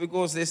anymore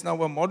because there's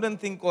now a modern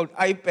thing called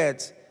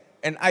iPads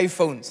and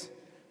iPhones.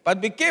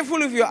 But be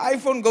careful if your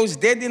iPhone goes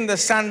dead in the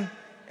sun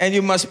and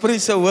you must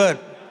preach a word.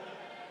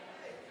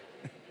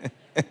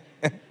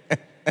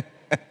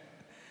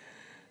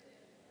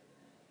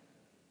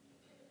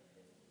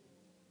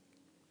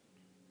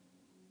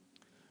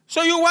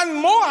 So you want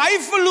more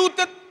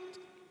highfalutin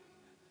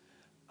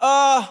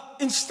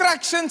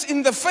instructions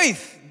in the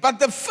faith. But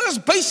the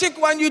first basic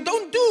one you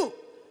don't do.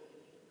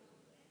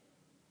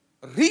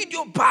 Read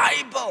your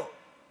Bible.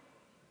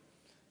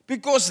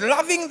 Because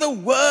loving the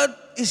word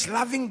is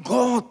loving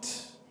God.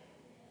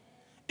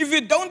 If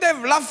you don't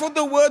have love for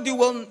the word,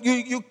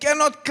 you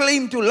cannot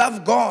claim to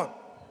love God.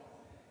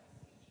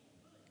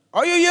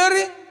 Are you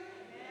hearing?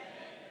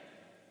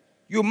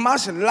 You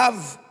must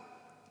love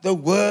the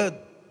word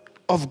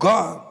of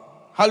God.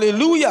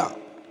 Hallelujah.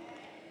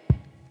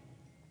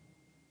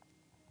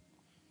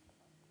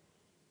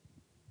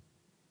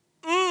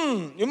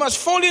 You must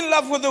fall in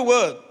love with the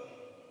word.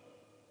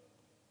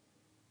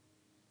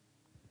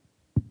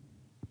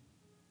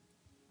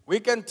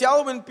 We can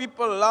tell when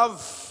people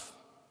love.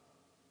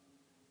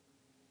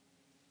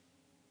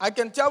 I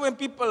can tell when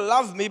people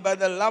love me by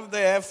the love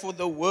they have for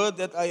the word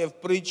that I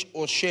have preached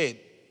or shared.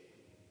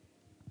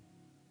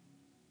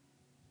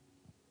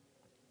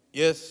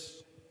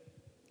 Yes.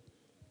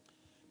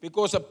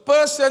 Because a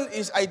person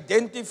is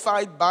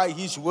identified by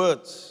his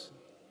words.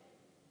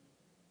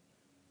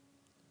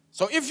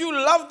 So if you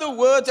love the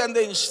words and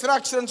the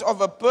instructions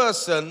of a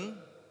person,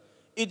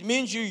 it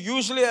means you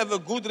usually have a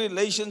good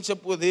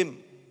relationship with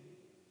him.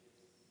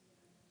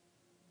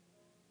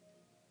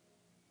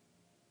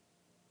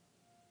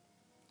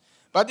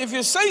 But if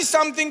you say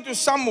something to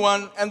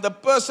someone and the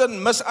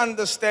person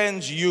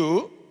misunderstands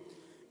you,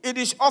 it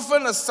is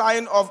often a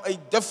sign of a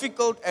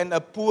difficult and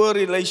a poor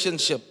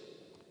relationship.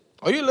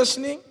 Are you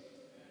listening?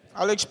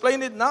 I'll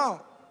explain it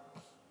now.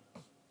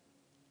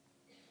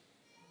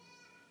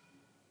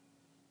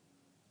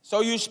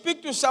 So you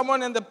speak to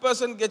someone and the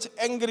person gets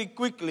angry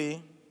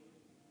quickly,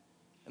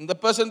 and the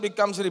person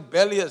becomes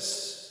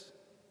rebellious,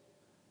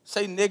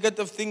 say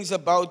negative things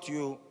about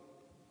you.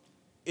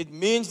 It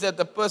means that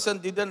the person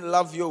didn't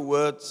love your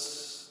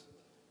words,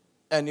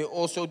 and he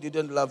also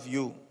didn't love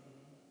you.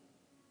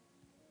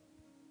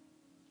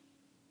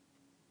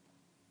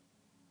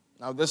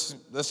 Now this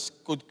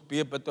could be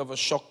a bit of a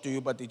shock to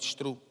you, but it's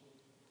true.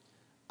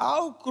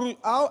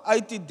 Our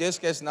IT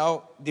desk has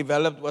now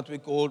developed what we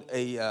call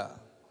a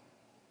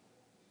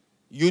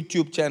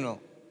YouTube channel.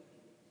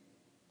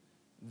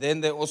 Then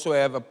they also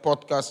have a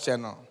podcast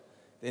channel.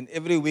 Then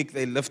every week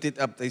they lift it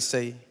up, they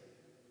say,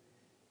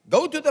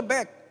 go to the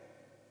back.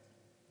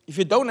 If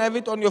you don't have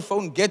it on your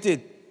phone, get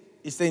it.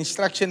 It's the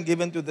instruction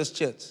given to this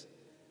church.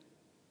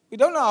 We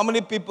don't know how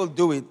many people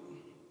do it.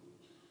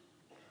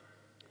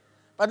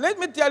 But let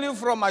me tell you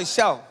from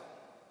myself.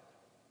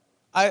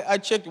 I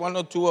checked one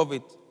or two of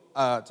it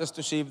just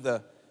to see if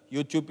the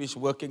YouTube is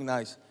working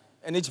nice.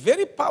 And it's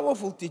very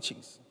powerful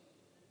teachings.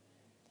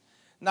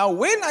 Now,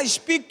 when I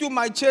speak to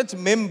my church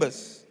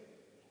members,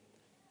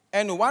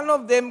 and one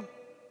of them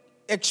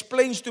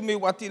explains to me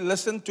what he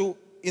listened to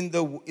in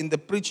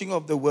the preaching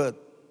of the word,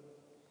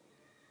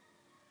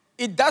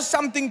 it does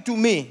something to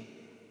me.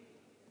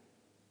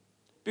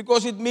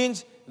 Because it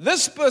means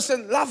this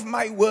person loves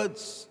my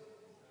words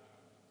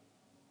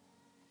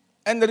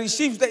and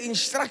receives the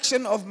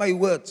instruction of my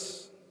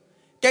words.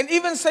 Can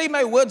even say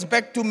my words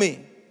back to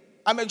me.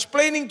 I'm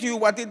explaining to you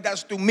what it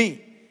does to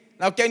me.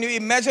 Now, can you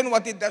imagine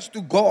what it does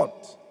to God?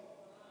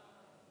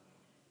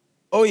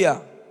 Oh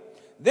yeah.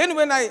 Then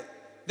when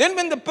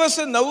the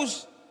person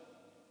knows,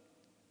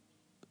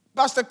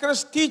 Pastor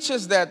Chris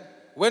teaches that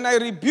when I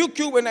rebuke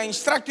you, when I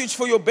instruct you, it's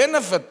for your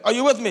benefit. Are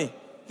you with me?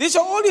 These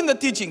are all in the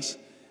teachings.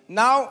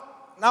 Now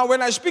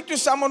when I speak to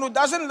someone who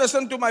doesn't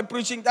listen to my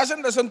preaching,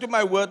 doesn't listen to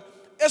my word,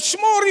 a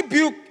small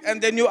rebuke, and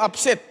then you're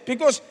upset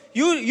because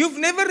you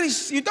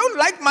don't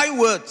like my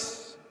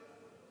words.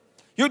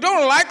 You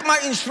don't like my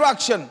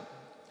instruction.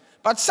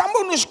 But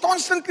someone who's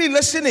constantly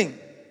listening,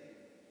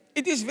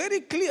 it is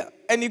very clear.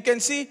 And you can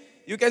see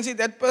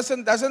that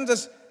person doesn't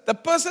just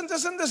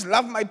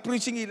love my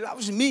preaching, he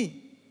loves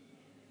me.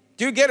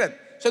 Do you get it?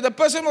 So the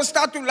person will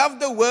start to love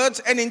the words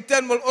and in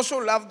turn will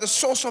also love the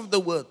source of the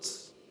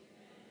words.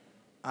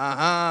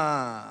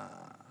 Aha.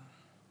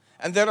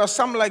 And there are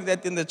some like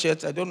that in the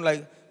church. I don't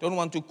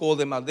want to call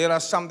them out. There are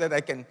some that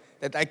I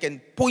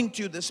can point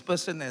to. This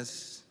person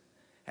has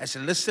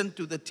listened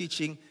to the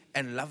teaching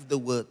and loved the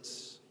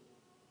words.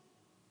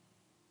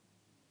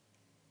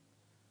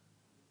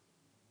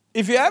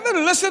 If you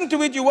haven't listened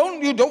to it, you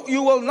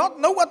will not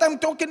know what I'm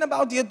talking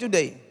about here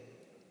today.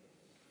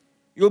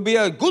 You'll be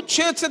a good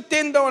church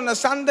attender on a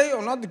Sunday,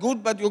 or not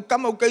good, but you'll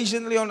come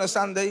occasionally on a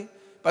Sunday,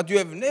 but you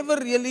have never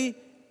really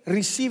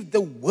received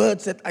the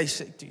words that I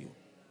say to you.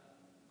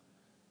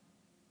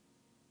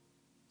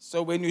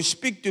 So when you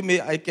speak to me,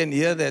 I can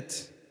hear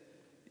that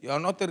you are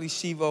not a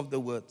receiver of the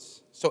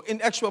words. So in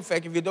actual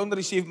fact, if you don't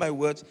receive my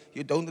words,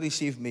 you don't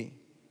receive me.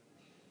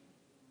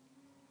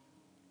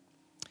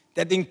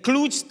 That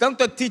includes not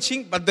the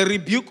teaching, but the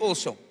rebuke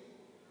also.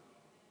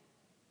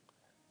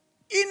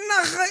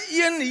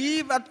 Enige een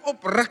hier wat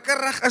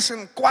oprukkerig is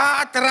en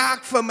kwaad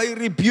raak vir my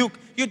rebuke.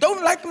 You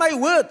don't like my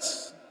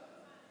words.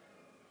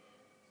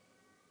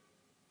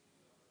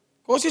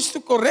 Because it's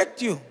to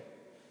correct you.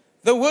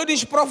 The word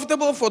is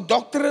profitable for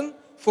doctrine,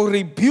 for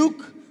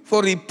rebuke,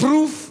 for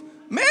reproof,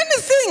 many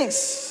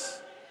things.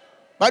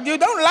 But you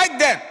don't like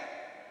that.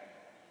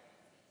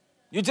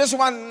 You just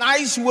want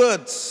nice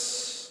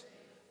words,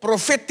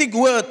 prophetic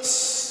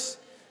words,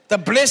 the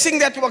blessing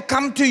that will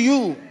come to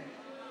you.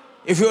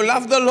 If you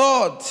love the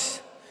Lord,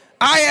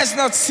 eye has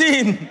not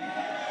seen,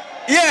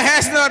 ear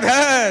has not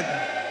heard.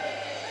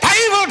 Hy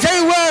wil sy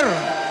hoor.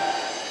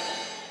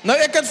 Nou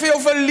ek het vir jou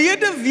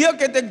verlede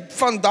week het ek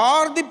van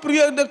daardie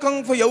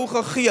prediking vir jou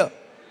gegee.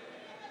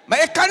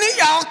 Maar ek kan nie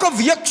elke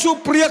week so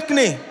preek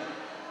nie.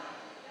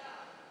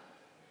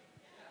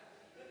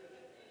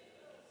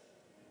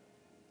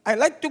 I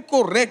like to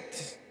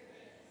correct,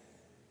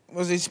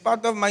 because it's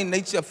part of my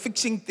nature,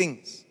 fixing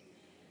things.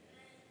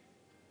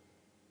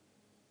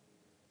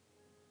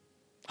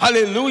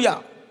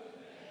 Hallelujah.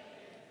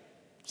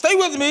 Stay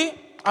with me.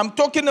 I'm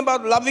talking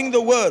about loving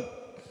the word.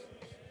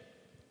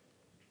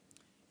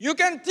 You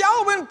can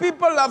tell when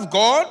people love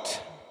God,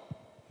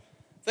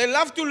 they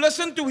love to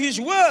listen to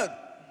His word.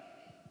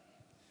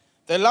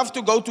 They love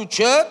to go to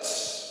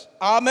church.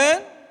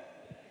 Amen.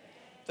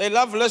 They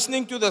love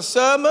listening to the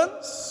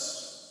sermons.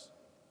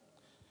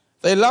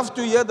 They love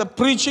to hear the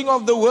preaching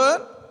of the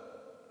word.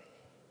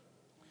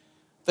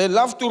 They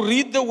love to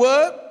read the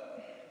word.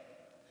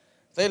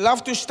 They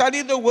love to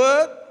study the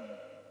word.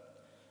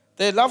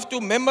 They love to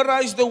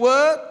memorize the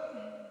word.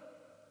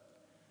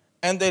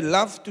 And they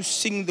love to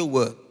sing the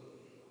word.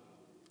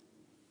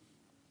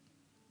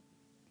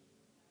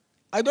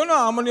 I don't know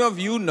how many of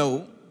you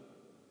know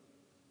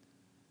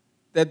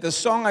that the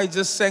song I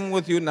just sang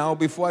with you now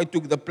before I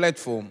took the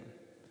platform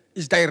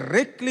is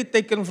directly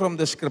taken from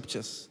the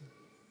scriptures.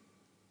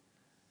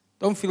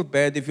 Don't feel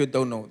bad if you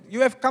don't know.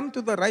 You have come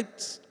to the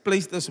right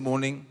place this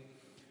morning.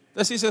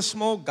 This is a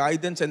small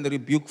guidance and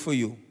rebuke for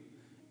you.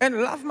 And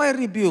love my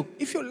rebuke.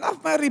 If you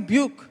love my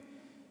rebuke,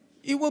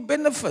 you will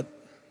benefit.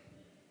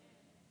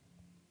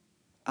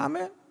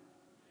 Amen.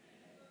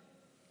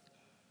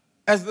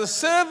 As the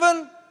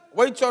servant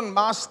waits on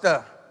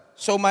master,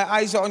 so my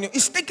eyes are on you.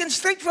 It's taken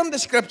straight from the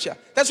scripture.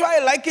 That's why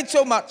I like it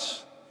so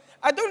much.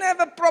 I don't have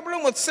a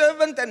problem with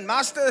servant and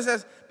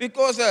masters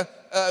because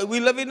we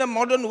live in a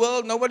modern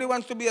world. Nobody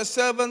wants to be a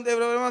servant.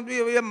 Everyone wants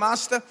to be a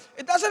master.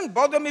 It doesn't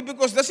bother me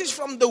because this is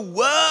from the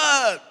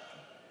word.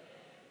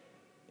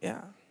 Yeah.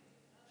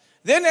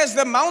 Then as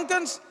the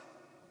mountains,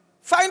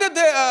 find it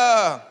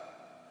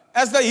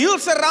as the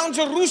hills surround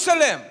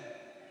Jerusalem.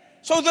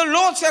 So the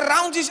Lord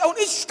surrounds His own.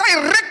 It's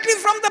directly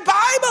from the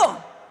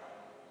Bible.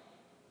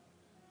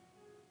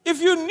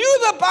 If you knew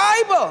the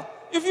Bible,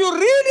 if you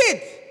read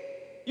it,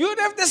 you would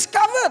have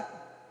discovered.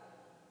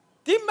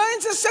 Die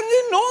mense sing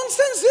nie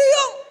nonsens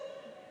hier.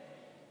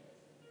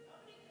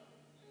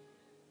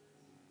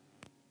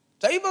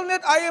 Sy wil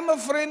net, I am a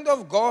friend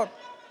of God.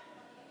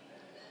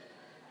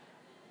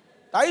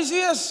 Hy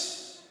sê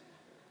as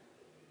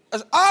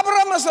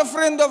Abraham is a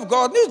friend of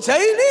God, nie sy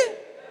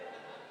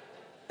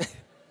nie.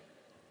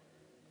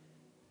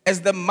 As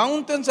the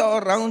mountains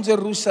are around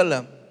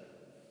Jerusalem,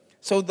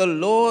 so the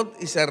Lord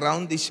is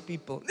around these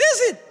people.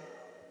 That's it.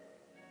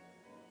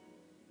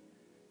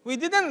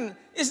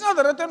 It's not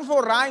written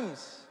for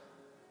rhymes.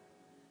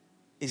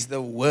 It's the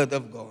word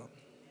of God.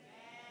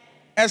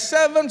 As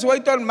servants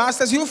wait on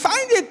masters, you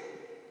find it.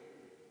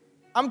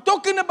 I'm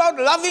talking about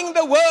loving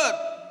the word.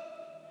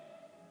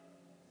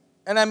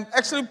 And I'm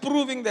actually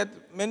proving that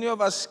many of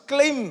us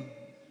claim,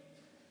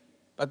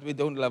 but we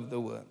don't love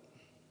the word.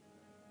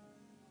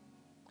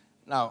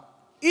 Now,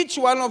 each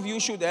one of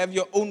you should have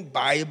your own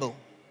Bible.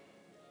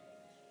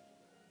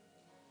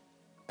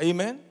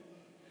 Amen?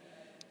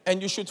 And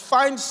you should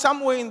find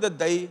somewhere in the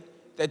day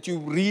that you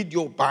read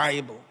your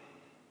Bible.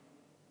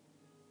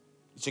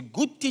 It's a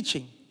good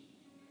teaching.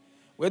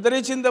 Whether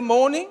it's in the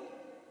morning,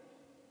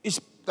 it's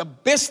the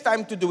best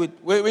time to do it.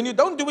 When you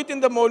don't do it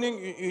in the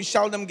morning, you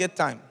seldom get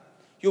time.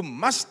 You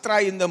must try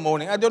in the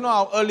morning. I don't know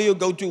how early you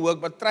go to work,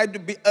 but try to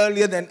be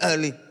earlier than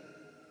early.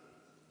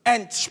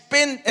 And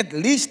spend at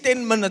least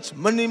 10 minutes,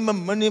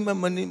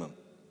 minimum,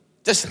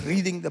 just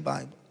reading the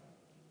Bible.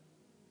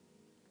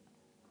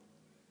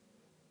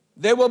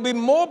 There will be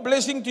more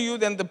blessing to you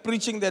than the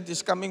preaching that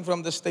is coming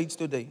from the States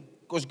today.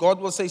 Because God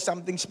will say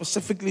something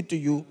specifically to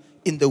you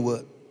in the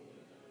Word.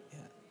 Yeah.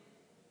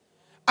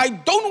 I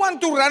don't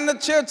want to run a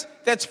church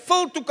that's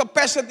filled to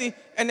capacity.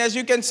 And as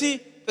you can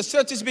see, the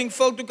church is being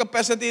filled to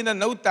capacity in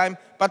no time.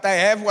 But I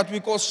have what we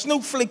call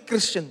snowflake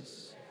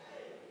Christians.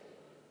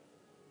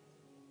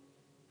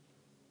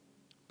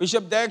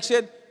 Bishop Dag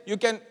said, you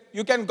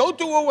can go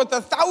to war with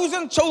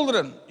 1,000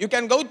 children. You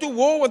can go to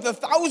war with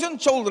 1,000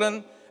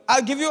 children.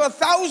 I'll give you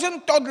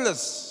 1,000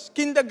 toddlers,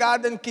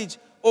 kindergarten kids,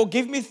 or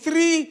give me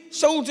 3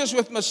 soldiers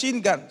with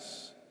machine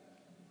guns.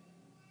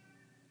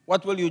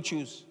 What will you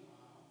choose?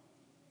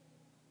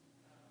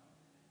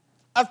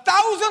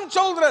 1,000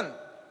 children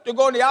to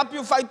go and help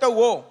you fight a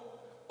war,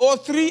 or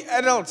 3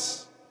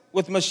 adults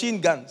with machine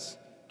guns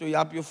to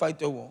help you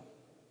fight a war.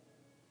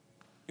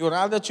 You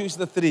rather choose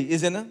the 3,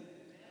 isn't it?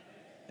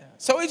 Yeah.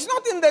 So it's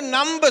not in the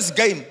numbers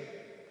game.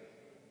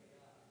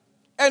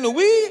 And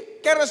we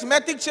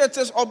charismatic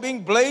churches are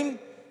being blamed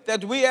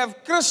that we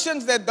have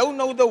Christians that don't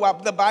know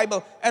the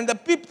Bible. And the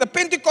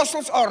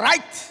Pentecostals are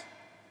right.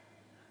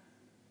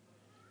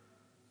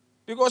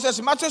 Because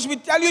as much as we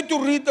tell you to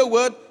read the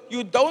word,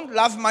 you don't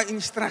love my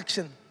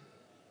instruction.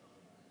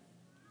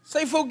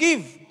 Say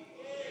forgive.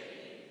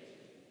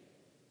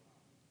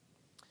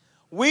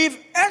 We've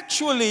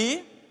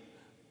actually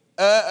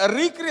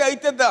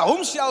recreated the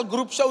home cell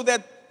group so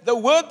that the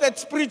word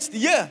that's preached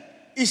here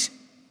is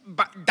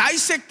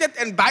dissected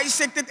and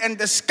bisected and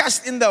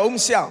discussed in the home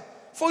cell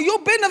for your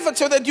benefit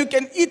so that you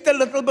can eat a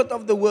little bit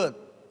of the word.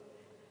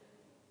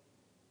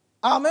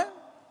 Amen.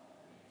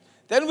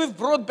 Then we've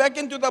brought back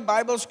into the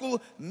Bible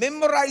school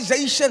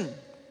memorization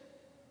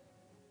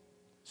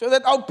so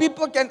that our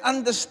people can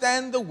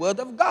understand the word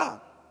of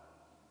God.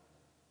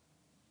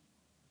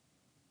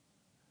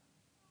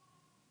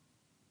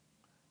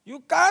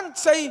 You can't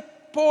say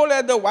Paul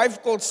had a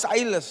wife called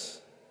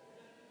Silas.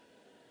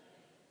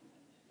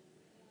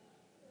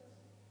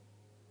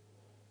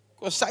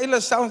 Because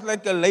Silas sounds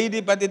like a lady,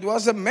 but it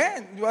was a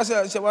man.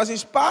 It was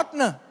his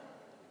partner.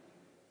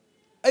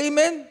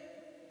 Amen.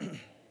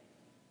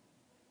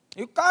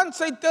 You can't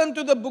say turn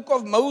to the book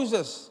of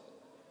Moses.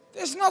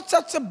 There's not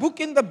such a book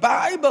in the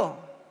Bible.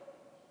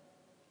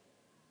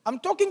 I'm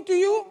talking to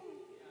you.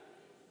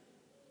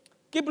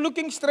 Keep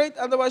looking straight,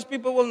 otherwise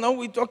people will know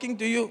we're talking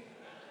to you.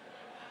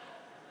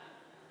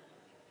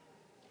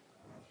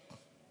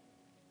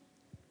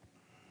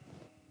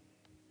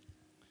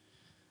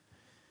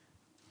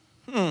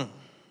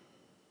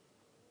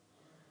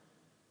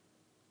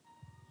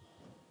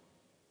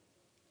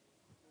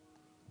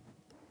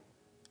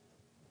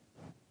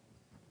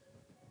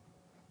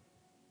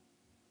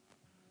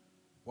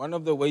 One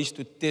of the ways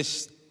to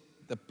test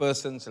the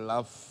person's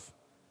love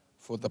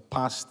for the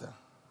pastor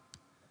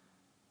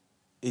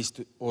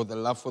or the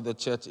love for the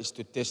church is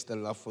to test the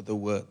love for the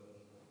word.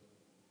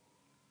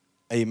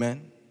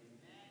 Amen?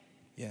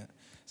 Yeah.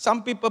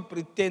 Some people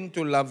pretend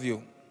to love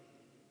you.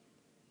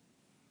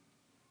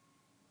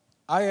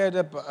 I had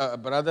a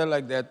brother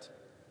like that.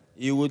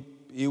 He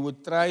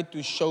would try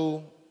to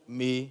show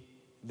me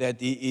that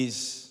he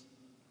is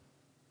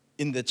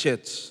in the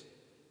church.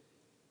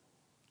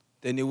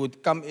 Then he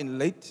would come in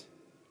late,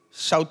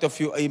 shout a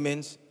few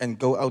amens, and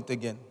go out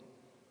again.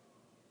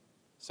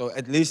 So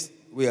at least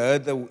we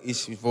heard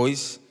his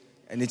voice,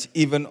 and it's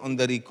even on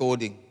the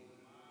recording.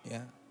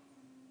 Yeah.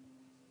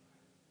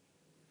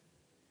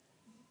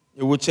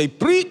 He would say,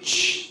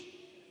 preach,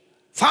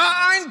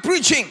 fine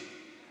preaching.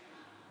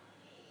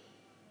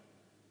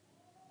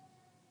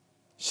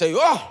 Say,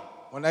 oh,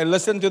 when I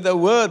listen to the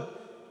word,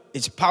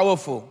 it's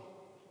powerful.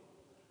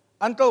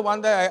 Until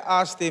one day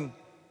I asked him,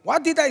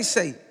 what did I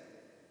say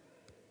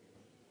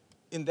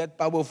in that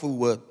powerful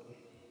word?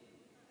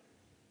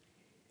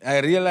 I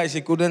realized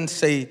he couldn't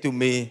say to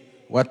me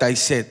what I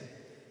said.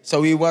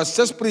 So he was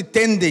just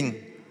pretending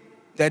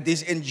that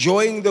he's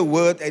enjoying the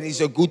word and he's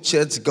a good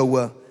church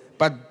goer.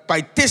 But by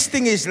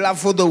testing his love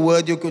for the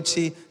word, you could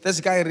see this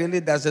guy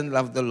really doesn't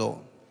love the Lord.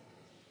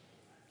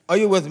 Are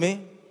you with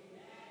me?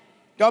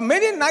 There are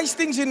many nice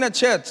things in the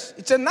church.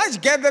 It's a nice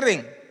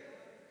gathering.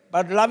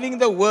 But loving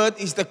the word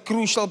is the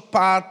crucial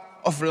part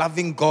of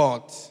loving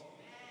God.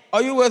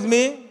 Are you with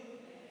me?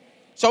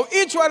 So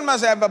each one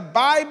must have a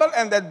Bible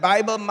and that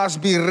Bible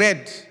must be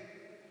read.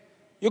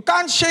 You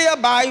can't share a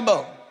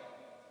Bible.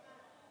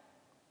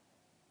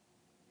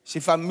 It's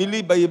a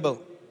family Bible.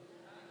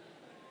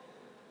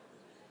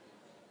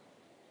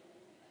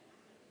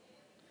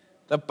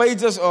 The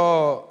pages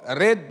are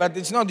read, but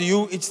it's not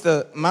you, it's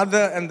the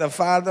mother and the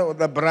father or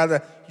the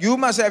brother. You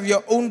must have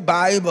your own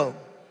Bible.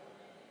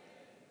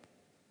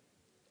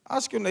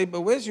 Ask your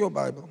neighbor, where's your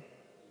Bible?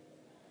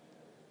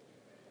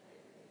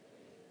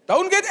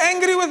 Don't get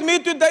angry with me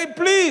today,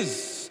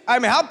 please.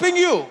 I'm helping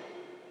you.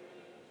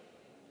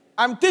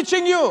 I'm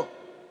teaching you.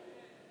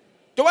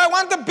 Do I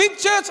want a big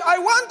church? I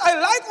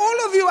like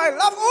all of you. I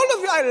love all of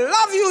you. I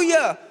love you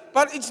here.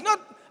 But it's not,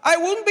 I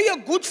won't be a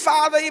good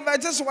father if I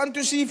just want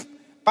to see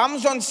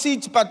bums on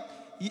seats, but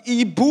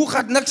je boer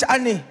gaat niks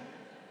aan nie.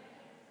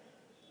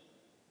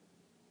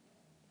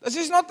 This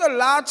is not a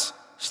large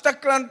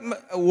Stuckland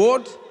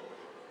award.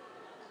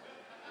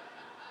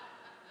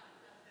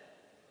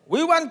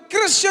 We want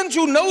Christians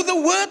who know the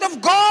Word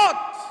of God.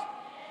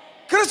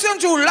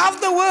 Christians who love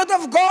the Word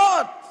of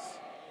God.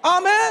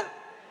 Amen.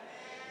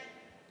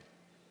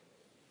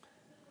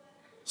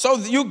 So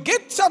you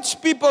get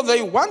such people,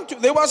 they want to.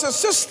 There was a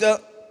sister,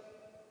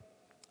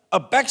 a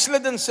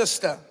backslidden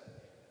sister.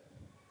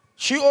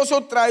 She also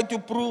tried to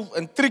prove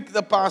and trick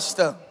the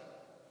pastor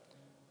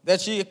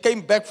that she came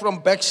back from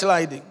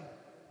backsliding.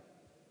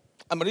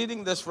 I'm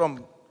reading this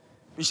from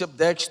Bishop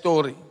Dag's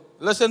story.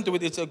 Listen to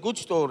it, it's a good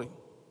story.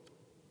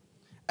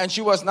 And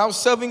she was now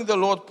serving the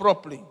Lord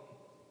properly.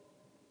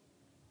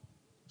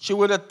 She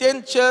would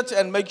attend church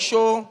and make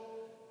sure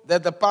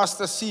that the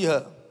pastor see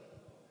her.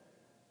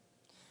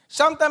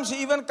 Sometimes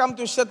she even come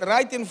to sit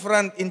right in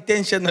front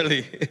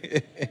intentionally.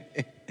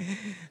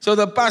 So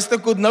the pastor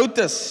could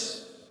notice.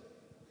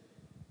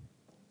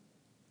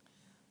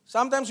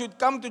 Sometimes you'd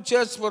come to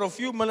church for a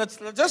few minutes,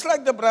 just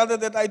like the brother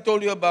that I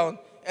told you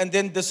about, and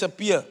then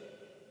disappear.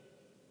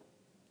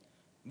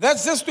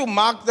 That's just to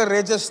mark the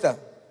register.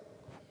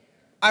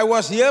 I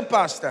was here,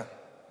 pastor.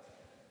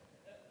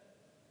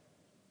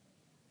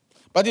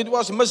 But it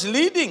was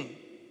misleading.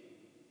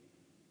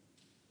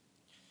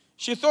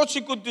 She thought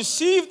she could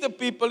deceive the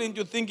people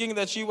into thinking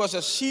that she was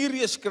a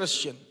serious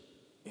Christian.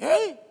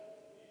 Yeah.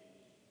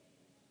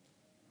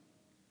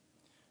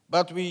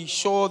 But we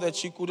saw that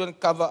she couldn't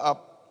cover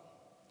up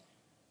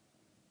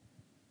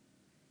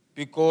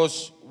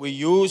because we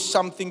used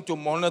something to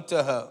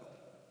monitor her.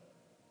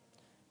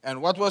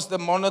 And what was the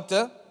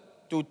monitor?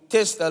 To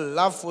test her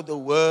love for the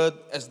word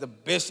as the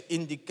best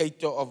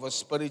indicator of a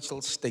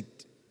spiritual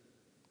state.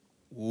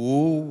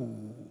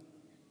 Ooh.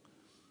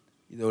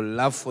 Your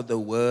love for the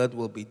word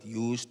will be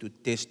used to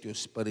test your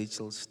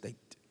spiritual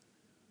state.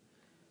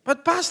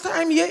 But Pastor,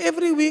 I'm here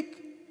every week.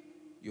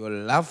 Your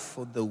love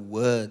for the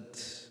word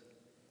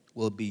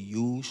will be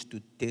used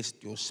to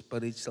test your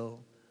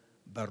spiritual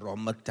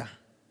barometer,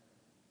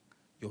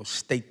 your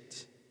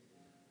state,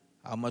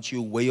 how much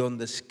you weigh on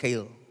the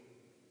scale.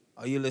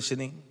 Are you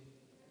listening?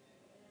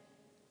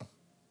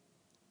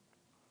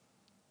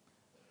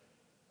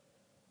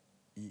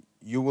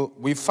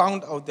 We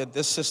found out that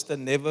this sister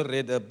never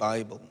read her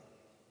Bible.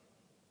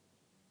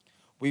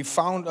 We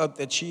found out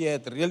that she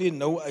had really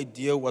no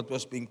idea what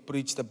was being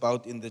preached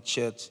about in the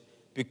church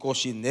because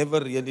she never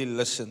really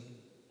listened.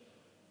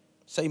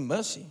 Say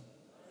mercy.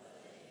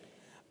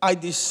 I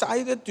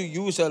decided to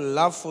use her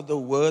love for the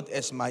word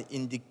as my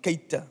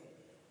indicator.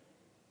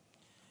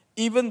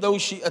 Even though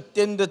she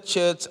attended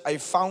church, I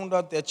found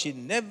out that she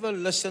never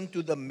listened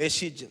to the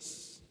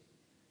messages.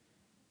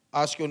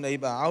 Ask your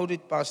neighbor, how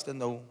did Pastor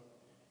know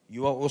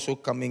you are also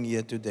coming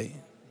here today?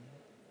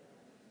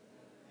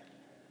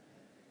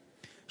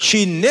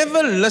 She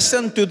never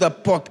listened to the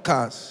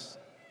podcast.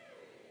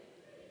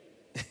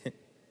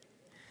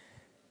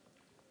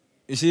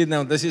 You see,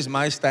 now this is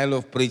my style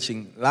of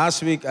preaching.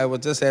 Last week, I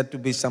just had to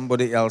be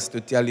somebody else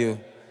to tell you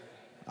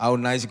how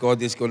nice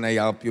God is going to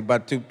help you.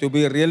 But to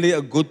be really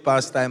a good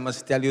pastor, I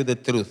must tell you the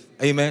truth.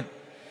 Amen.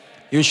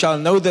 You shall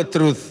know the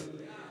truth,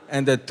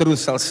 and the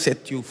truth shall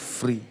set you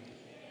free.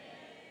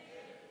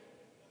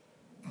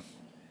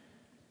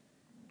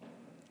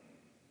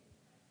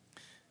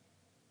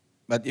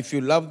 But if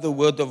you love the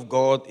word of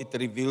God, it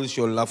reveals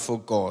your love for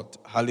God.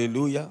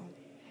 Hallelujah.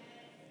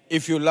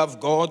 If you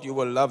love God, you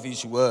will love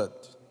his word.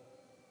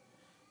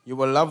 You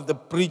will love the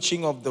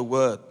preaching of the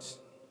word.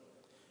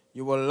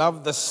 You will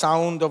love the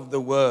sound of the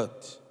word.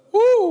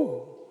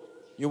 Woo!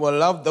 You will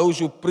love those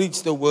who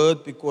preach the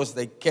word because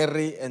they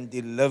carry and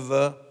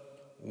deliver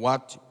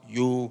what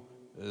you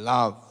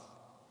love.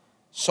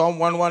 Psalm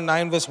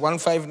 119 verse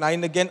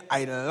 159 again.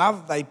 I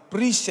love thy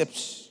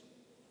precepts.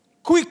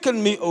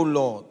 Quicken me, O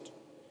Lord.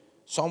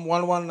 Psalm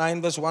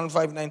 119 verse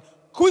 159.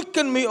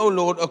 Quicken me, O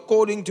Lord,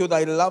 according to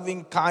thy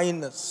loving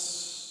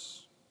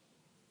kindness.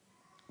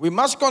 We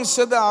must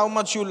consider how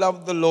much you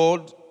love the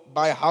Lord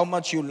by how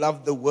much you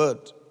love the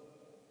word.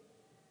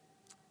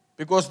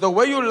 Because the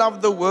way you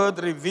love the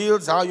word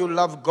reveals how you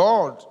love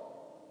God.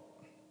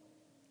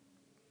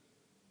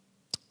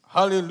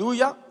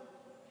 Hallelujah.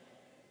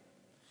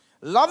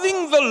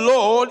 Loving the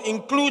Lord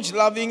includes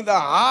loving the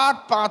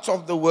hard parts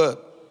of the word.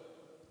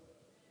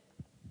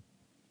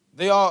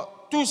 There are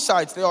two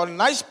sides. There are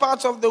nice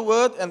parts of the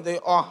word and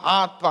there are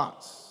hard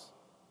parts.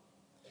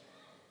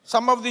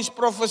 Some of these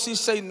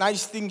prophecies say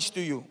nice things to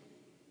you.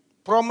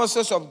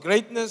 Promises of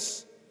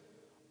greatness,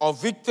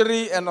 of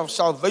victory, and of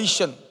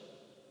salvation.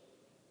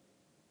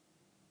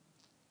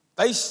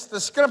 The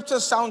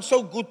scriptures sound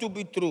so good to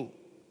be true.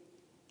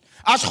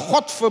 As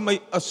God vir my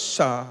is,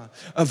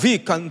 wie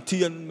kan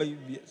teen my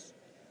wees?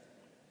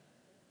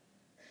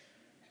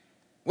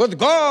 With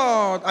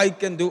God, I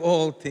can do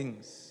all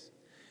things.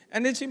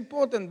 And it's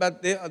important,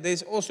 but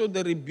there's also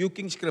the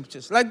rebuking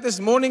scriptures. Like this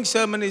morning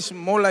sermon is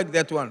more like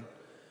that one.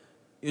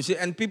 You see,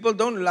 and people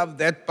don't love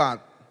that part.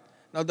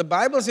 Now the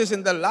Bible says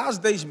in the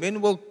last days,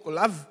 men will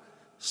love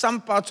some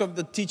parts of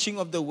the teaching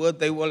of the word.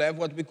 They will have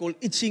what we call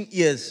itching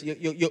ears.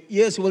 Your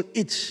ears will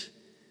itch.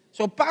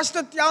 So,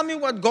 Pastor, tell me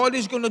what God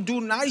is going to do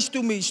nice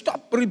to me.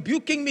 Stop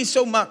rebuking me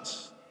so much.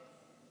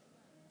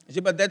 You see,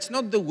 but that's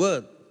not the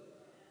word.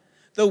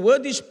 The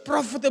word is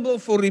profitable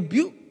for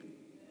rebuke.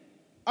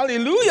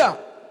 Hallelujah.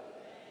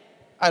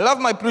 I love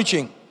my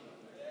preaching.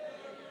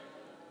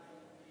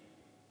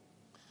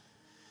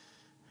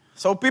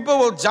 So people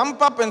will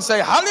jump up and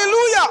say,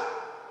 hallelujah,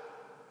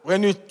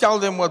 when you tell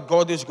them what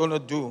God is going to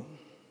do.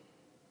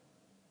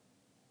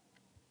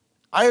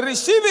 I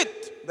receive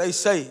it, they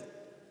say.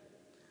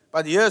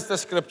 But here's the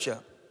scripture.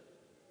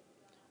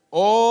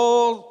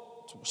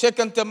 All 2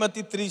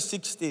 Timothy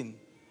 3:16.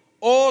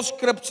 All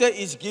scripture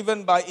is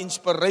given by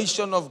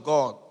inspiration of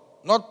God.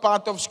 Not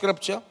part of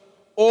scripture.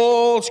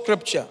 All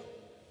scripture.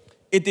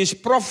 It is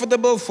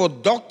profitable for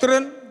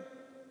doctrine,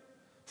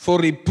 for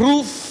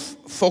reproof,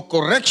 for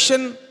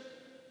correction,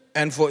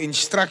 and for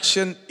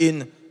instruction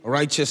in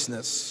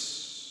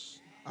righteousness.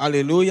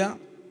 Hallelujah.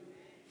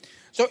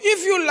 So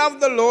if you love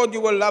the Lord,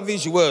 you will love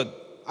his word.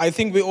 I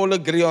think we all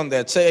agree on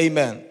that. Say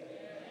amen.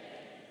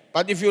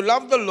 But if you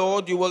love the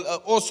Lord, you will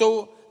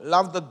also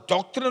love the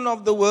doctrine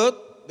of the word.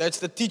 That's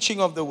the teaching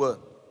of the word.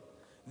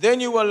 Then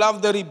you will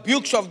love the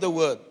rebukes of the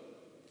word.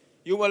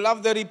 You will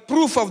love the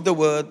reproof of the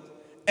word.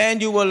 and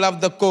you will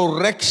love the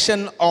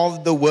correction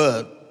of the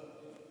word.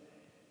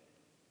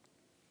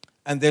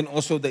 And then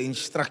also the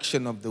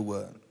instruction of the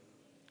word.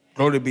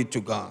 Glory be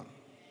to God.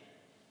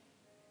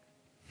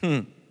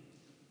 And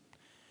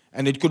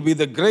it could be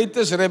the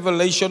greatest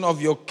revelation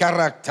of your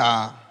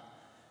character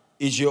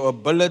is your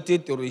ability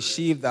to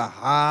receive the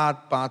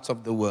hard parts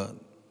of the word.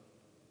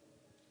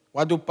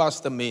 What do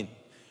pastor mean?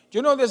 Do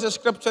you know there's a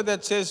scripture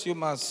that says you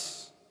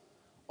must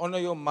honor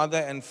your mother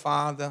and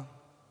father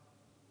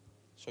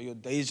so your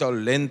days are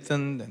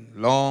lengthened and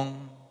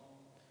long?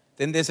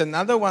 Then there's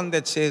another one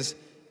that says,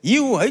 he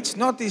who hates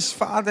not his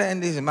father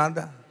and his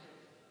mother.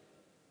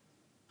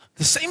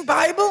 The same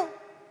Bible?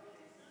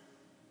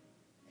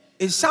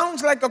 It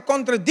sounds like a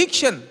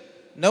contradiction.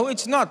 No,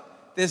 it's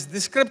not. There's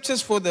the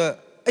scriptures for the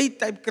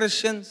A-type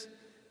Christians.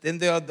 Then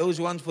there are those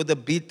ones for the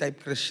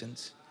B-type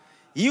Christians.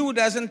 He who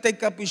doesn't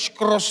take up his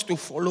cross to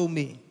follow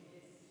me,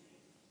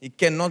 he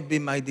cannot be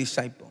my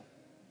disciple.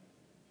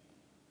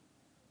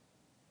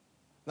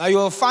 Now you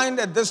will find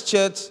at this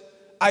church,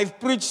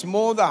 I've preached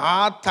more the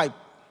hard type.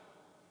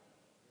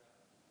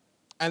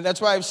 And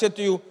that's why I've said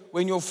to you,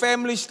 when your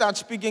family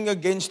starts speaking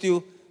against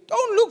you,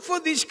 don't look for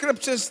these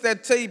scriptures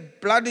that say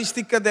blood is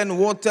thicker than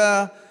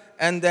water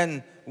and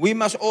then we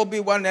must all be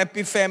one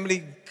happy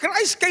family.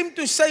 Christ came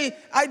to say,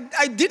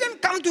 I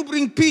didn't come to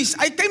bring peace.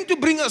 I came to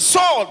bring a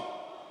sword.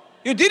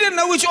 You didn't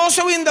know it's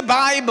also in the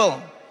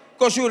Bible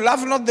because you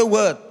love not the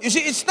word. You see,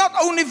 it's not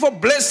only for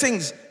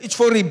blessings, it's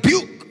for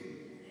rebuke.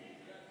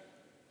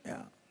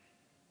 Yeah.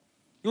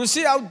 You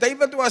see how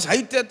David was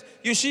hated.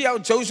 You see how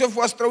Joseph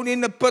was thrown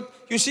in the pit.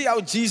 You see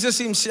how Jesus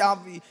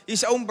himself,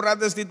 his own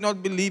brothers did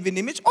not believe in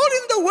him. It's all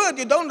in the word.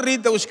 You don't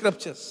read those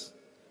scriptures.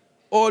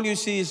 All you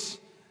see is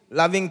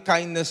loving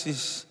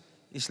kindness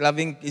is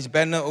loving, his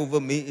banner over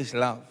me is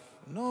love.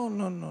 No.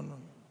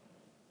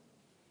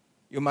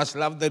 You must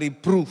love the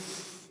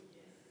reproof.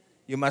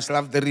 You must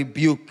love the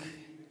rebuke.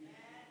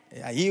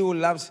 Yeah, he who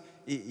loves,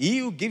 he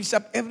who gives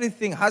up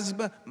everything,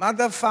 husband,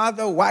 mother,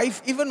 father,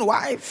 wife, even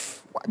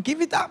wife,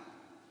 give it up.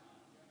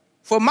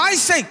 For my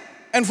sake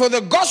and for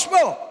the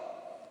gospel,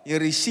 you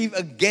receive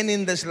again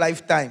in this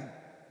lifetime.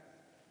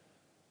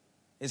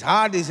 It's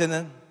hard, isn't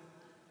it?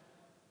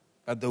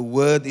 But the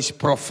word is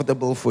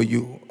profitable for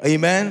you.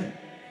 Amen?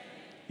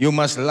 You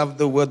must love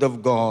the word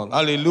of God.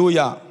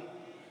 Hallelujah.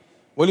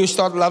 Will you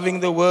start loving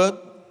the word?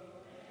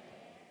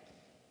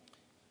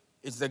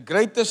 It's the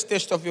greatest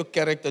test of your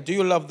character. Do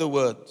you love the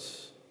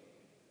words?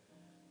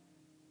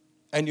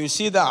 And you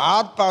see the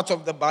hard parts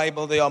of the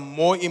Bible, they are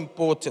more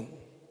important.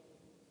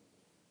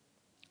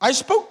 I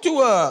spoke to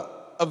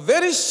a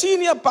very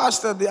senior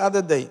pastor the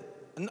other day,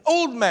 an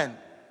old man.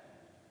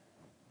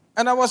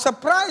 And I was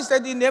surprised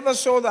that he never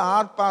saw the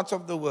hard parts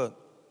of the word.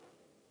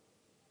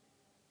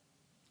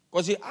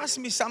 Because he asked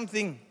me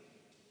something.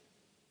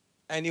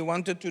 And he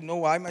wanted to know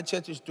why my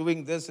church is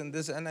doing this and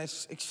this. And I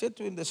said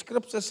to him, the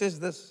scripture says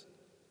this.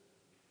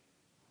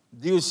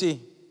 Do you see?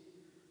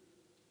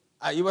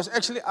 He was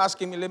actually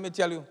asking me, let me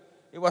tell you,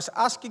 he was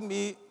asking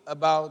me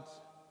about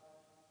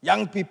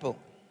young people.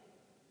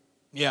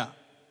 Yeah,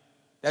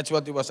 that's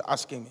what he was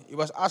asking me. He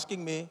was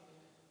asking me,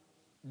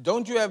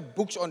 don't you have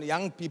books on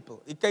young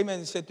people? He came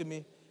and said to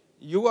me,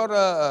 you are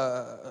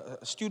a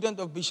student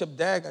of Bishop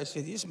Dag. I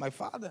said, he's my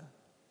father.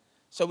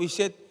 So he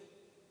said,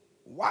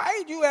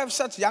 why do you have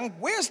such young,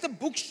 where's the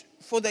books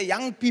for the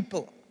young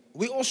people?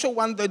 We also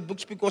want those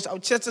books because our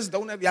churches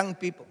don't have young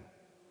people.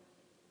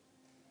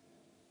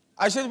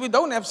 I said, we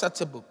don't have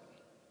such a book.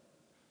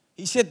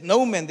 He said,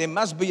 no, man, there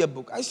must be a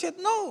book. I said,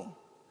 no.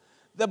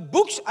 The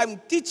books I'm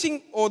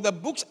teaching or the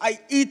books I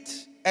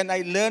eat and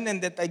I learn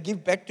and that I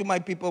give back to my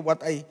people,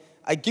 what I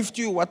give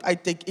to you, what I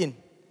take in.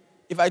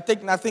 If I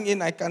take nothing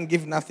in, I can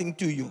give nothing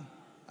to you.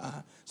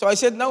 So I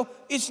said, no,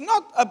 it's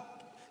not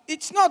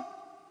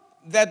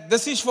that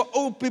this is for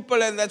old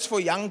people and that's for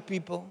young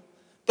people.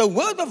 The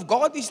word of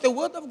God is the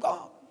word of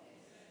God.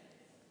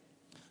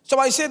 So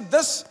I said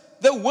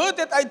the word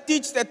that I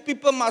teach that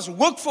people must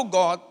work for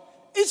God,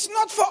 it's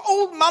not for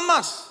old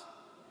mamas.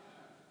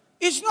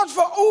 It's not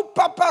for old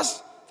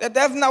papas that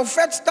have now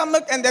fat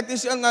stomach and that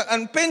is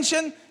on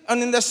pension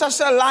and in the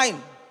Sasa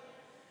line.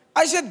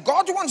 I said,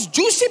 God wants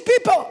juicy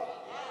people.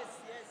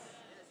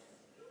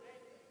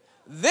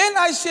 Then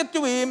I said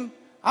to him,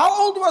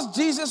 how old was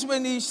Jesus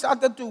when he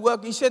started to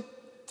work? He said,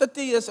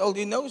 30 years old.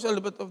 He knows a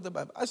little bit of the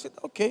Bible. I said,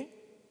 okay.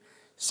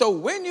 So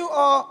when you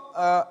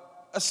are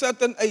a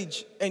certain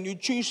age and you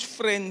choose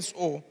friends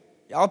or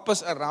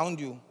helpers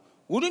around you,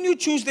 wouldn't you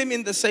choose them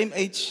in the same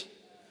age?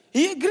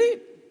 He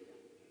agreed.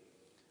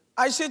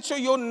 I said, so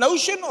your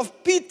notion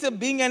of Peter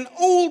being an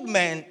old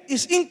man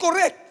is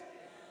incorrect.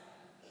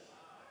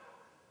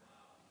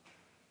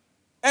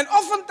 And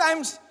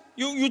oftentimes,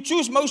 you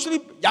choose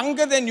mostly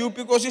younger than you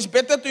because it's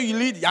better to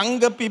lead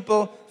younger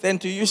people than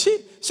to you. See?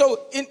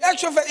 So in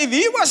actual fact, if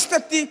he was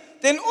 30,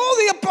 then all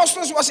the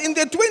apostles was in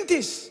their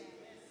 20s.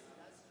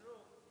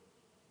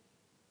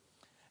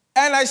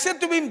 And I said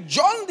to him,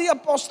 John the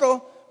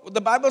apostle,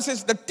 the Bible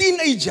says the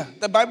teenager.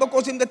 The Bible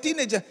calls him the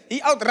teenager.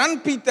 He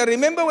outran Peter.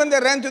 Remember when they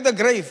ran to the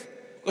grave?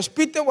 Because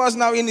Peter was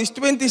now in his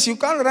 20s. You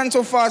can't run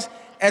so fast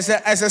as a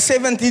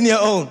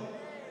 17-year-old.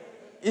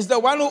 He's the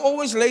one who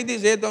always laid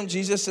his head on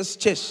Jesus'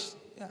 chest.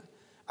 Yeah.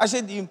 I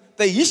said,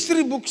 the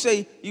history books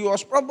say he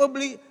was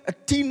probably a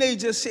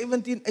teenager,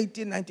 17,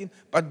 18, 19.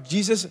 But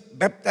Jesus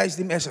baptized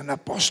him as an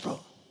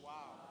apostle. Wow.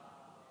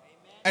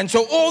 And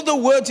so all the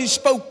words he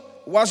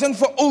spoke wasn't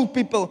for old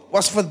people,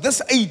 was for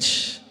this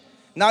age.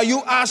 Now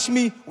you ask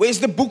me, where's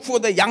the book for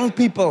the young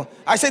people?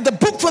 I said, the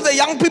book for the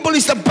young people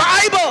is the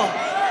Bible.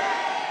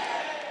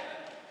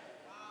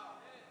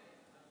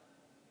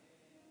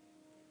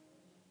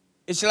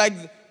 It's like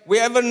we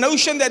have a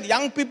notion that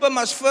young people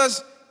must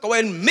first go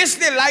and mess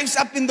their lives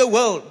up in the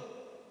world.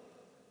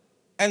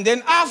 And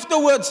then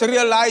afterwards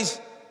realize,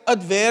 it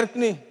werk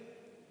nie.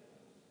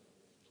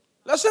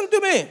 Listen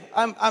to me,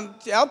 I'm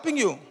helping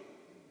you.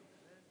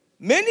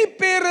 Many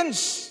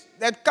parents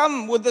that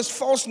come with this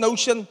false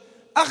notion,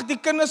 ag die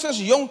kinders is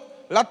jong,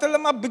 laat hulle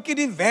maar bietjie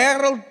die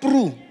wêreld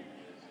proe.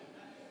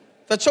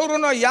 The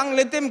children are young,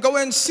 let them go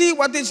and see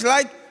what it's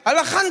like.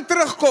 Hulle gaan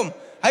terugkom.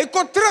 Hy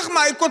kom terug,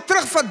 maar hy kom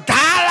terug vir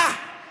dala.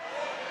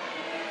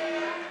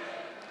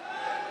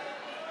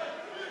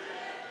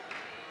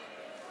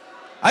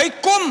 Hy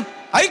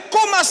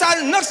kom as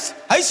al niks.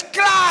 Hy's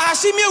klaar,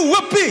 as hy meer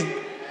hoopie.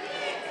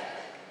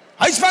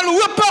 Hy's van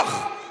hoopig.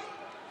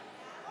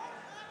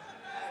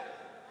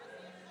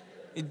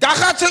 Die dag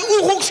het sy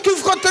ooghoek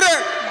skief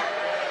getrek.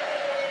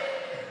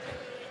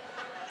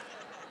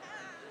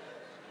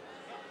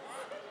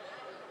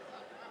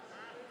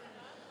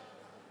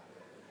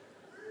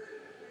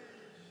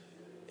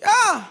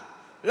 Ja,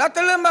 laat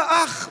hulle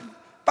maar,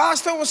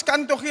 pastor, ons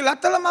kan toch nie,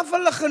 laat hulle maar vir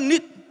hulle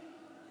geniet.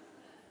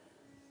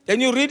 Then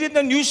you read in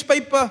the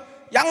newspaper,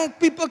 young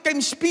people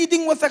came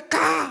speeding with a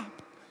car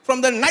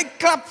from the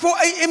nightclub 4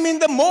 a.m. in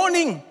the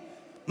morning,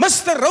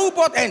 missed the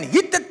robot and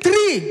hit the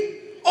tree.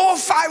 All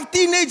 5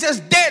 teenagers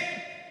dead.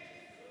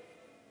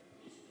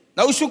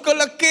 Nou soek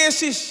hulle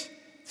cases.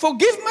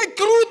 Forgive my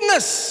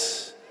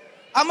crudeness.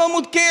 Almal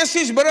moet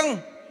cases bring.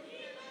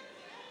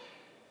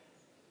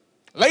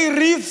 Lay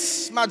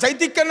wreaths, maar sy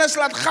die kinders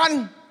laat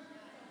gaan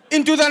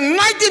into the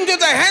night, into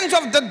the hands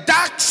of the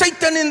dark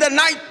Satan in the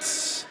night.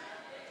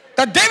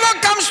 The devil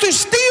comes to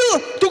steal,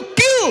 to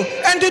kill,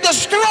 and to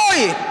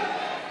destroy.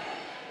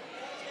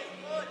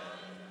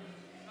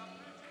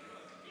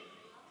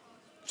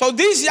 So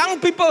these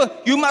young people,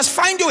 you must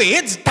find your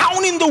heads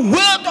down in the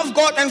Word of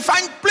God and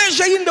find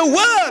pleasure in the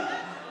Word.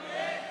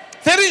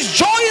 There is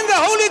joy in the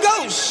Holy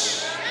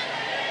Ghost.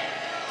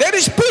 There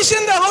is peace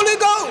in the Holy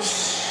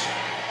Ghost.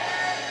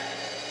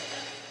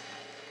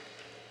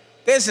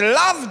 There's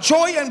love,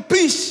 joy, and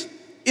peace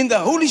in the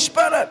Holy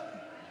Spirit.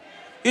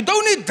 You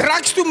don't need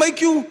drugs to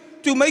make you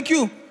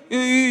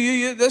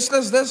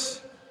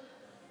this.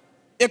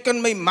 Ek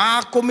en my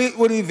ma kom hier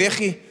oor die weg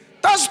hier.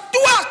 Das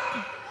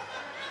twak.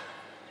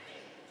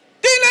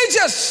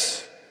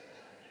 Teenagers,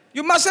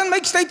 you mustn't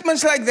make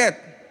statements like that.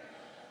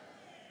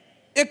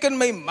 Ek en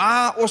my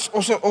ma, ons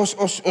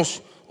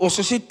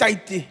is die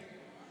tyd nie.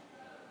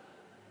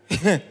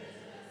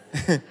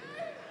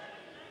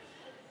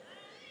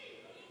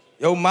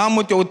 Jou ma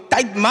moet jou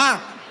tyd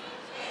maak.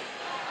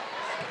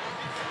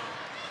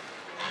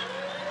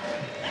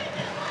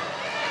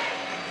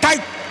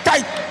 Tyd.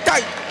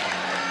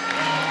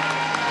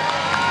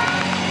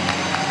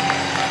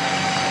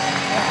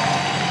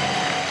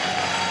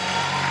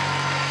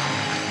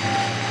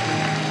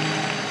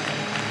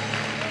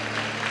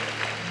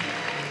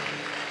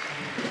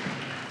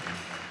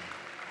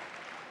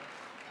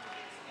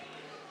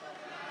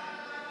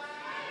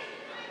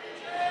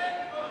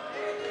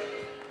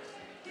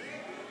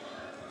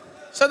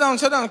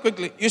 Sit down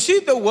quickly. You see,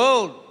 the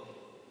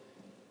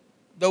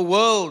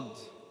world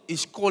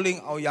is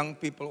calling our young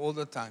people all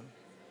the time.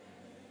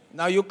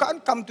 Now, you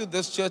can't come to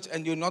this church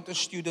and you're not a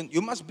student.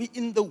 You must be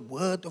in the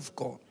Word of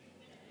God.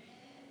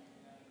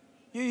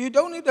 You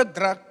don't need a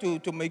drug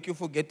to make you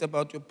forget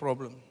about your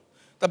problem.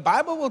 The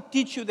Bible will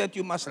teach you that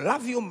you must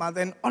love your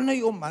mother and honor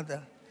your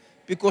mother,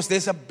 because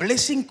there's a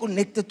blessing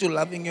connected to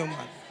loving your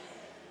mother.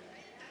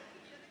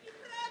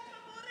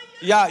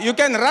 Yeah, you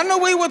can run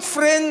away with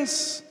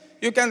friends.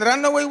 You can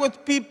run away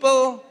with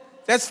people.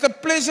 That's the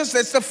pleasures,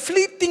 that's the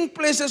fleeting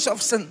pleasures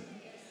of sin.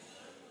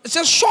 It's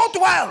a short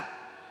while.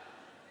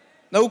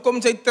 Nou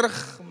kom sy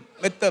terug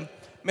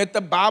met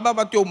 'n baba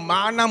wat jou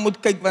ma na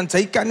moet kyk, want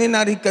sy kan nie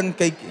na die kind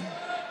kyk nie.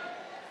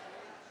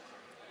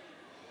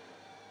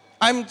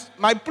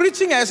 My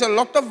preaching has a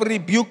lot of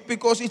rebuke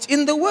because it's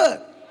in the Word.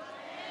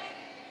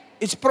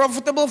 It's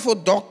profitable for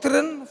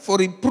doctrine, for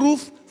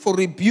reproof, for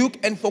rebuke,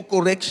 and for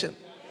correction.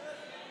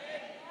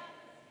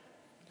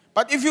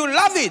 But if you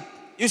love it,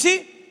 you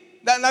see,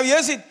 now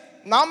here's it.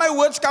 Now my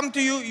words come to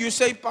you, you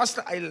say,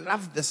 Pastor, I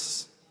love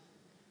this.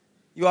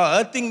 You are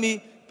hurting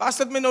me.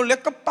 Pastor het my nou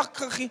lekker pak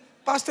gegee.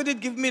 Pastor did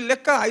give me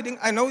lekker hiding.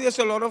 I know there's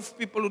a lot of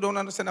people who don't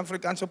understand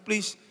Afrikaans, so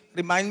please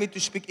remind me to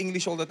speak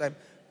English all the time.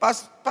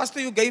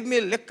 Pastor, you gave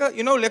me lekker.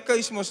 You know, lekker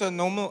is most a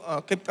normal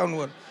Cape Town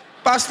word.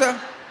 Pastor,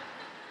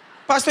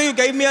 you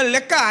gave me a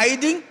lekker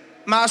hiding,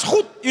 maar is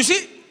goed. You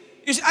see,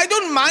 I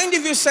don't mind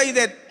if you say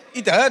that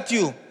it hurt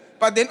you.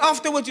 But then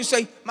afterwards you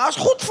say, maar is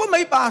goed vir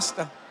my,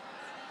 pastor.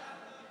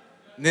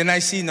 Then I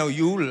see, now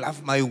you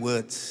love my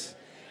words.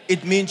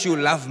 It means you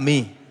love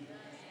me.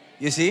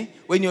 You see?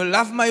 When you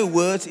love my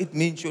words, it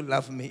means you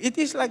love me. It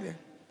is like that.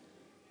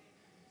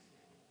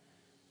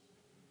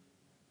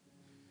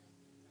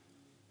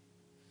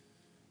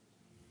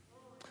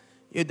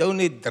 You don't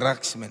need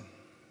drugs, man.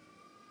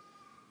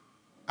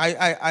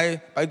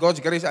 By God's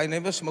grace, I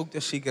never smoked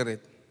a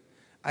cigarette.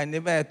 I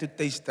never had to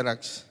taste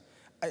drugs.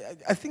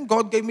 I think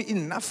God gave me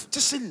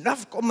just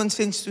enough common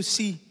sense to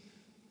see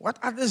what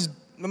others,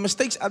 the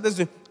mistakes others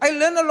do. I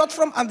learn a lot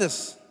from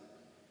others.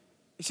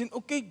 Ek sê,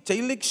 okay, jy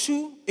lyk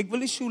so, ek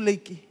wil nie so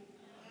lyk nie.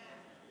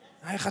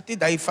 Hy gaan nie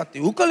daai vat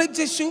nie. Hoekom lyk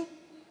jy so?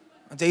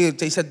 Want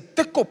jy's 'n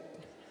dik kop.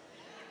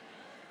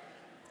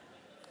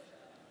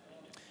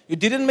 You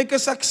didn't make a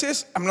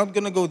success, I'm not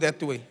going to go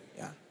that way.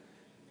 Yeah.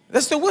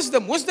 That's the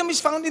wisdom. Wisdom is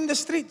found in the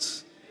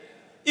streets.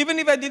 Even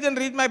if I didn't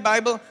read my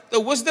Bible, the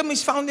wisdom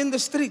is found in the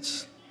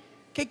streets.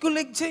 Kyk hoe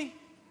lyk jy.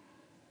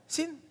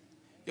 Sien?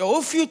 Your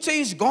whole future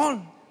is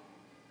gone.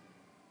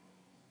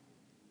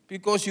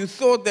 Because you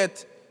thought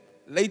that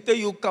later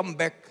you come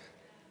back.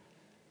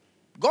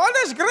 God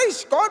has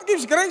grace. God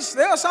gives grace.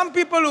 There are some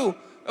people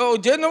who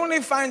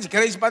genuinely finds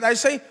grace. But I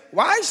say,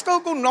 why still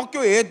go knock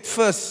your head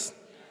first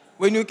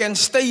when you can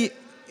stay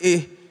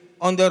in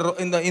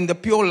the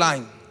pure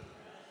line?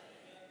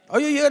 Are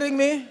you hearing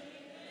me?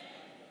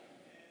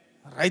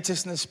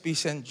 Righteousness,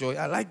 peace, and joy.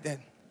 I like that.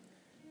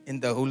 In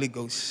the Holy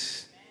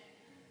Ghost.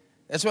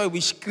 That's why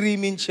we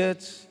scream in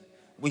church.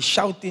 We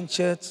shout in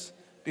church.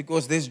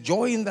 Because there's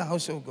joy in the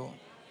house of God.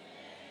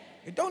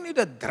 You don't need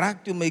a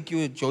drug to make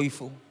you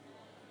joyful.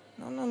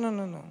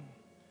 No.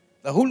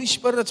 The Holy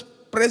Spirit's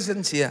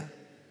presence here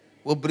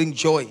will bring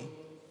joy.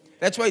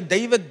 That's why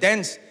David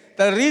danced.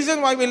 The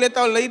reason why we let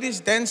our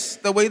ladies dance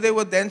the way they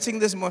were dancing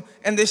this morning,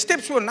 and their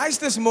steps were nice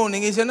this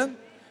morning, isn't it?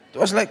 It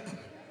was like...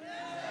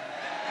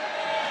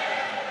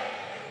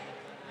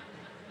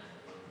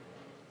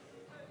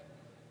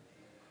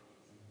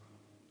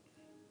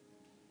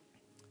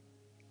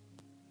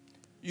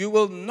 You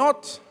will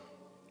not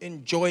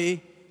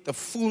enjoy the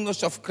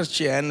fullness of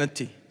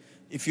Christianity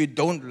if you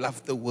don't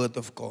love the Word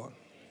of God.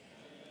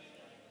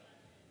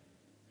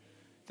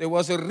 There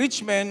was a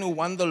rich man who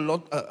won the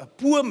lotto, a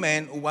poor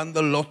man who won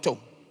the lotto.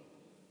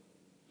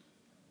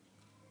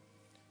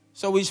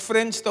 So his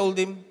friends told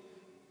him,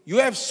 you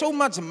have so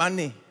much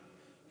money,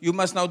 you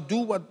must now do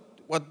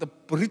what the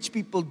rich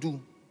people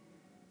do.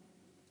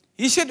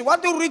 He said,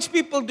 what do rich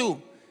people do?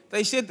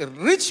 They said,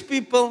 rich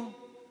people,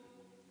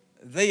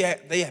 they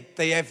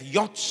have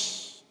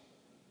yachts.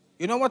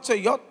 You know what's a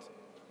yacht?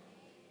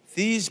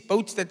 These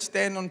boats that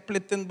stand on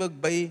Plettenberg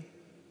Bay,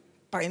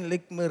 Pine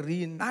Lake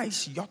Marine,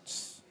 nice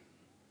yachts.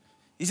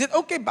 He said,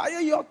 okay, buy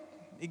a yacht.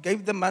 He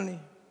gave the money.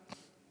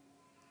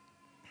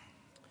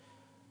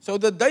 So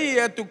the day he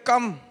had to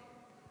come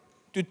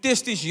to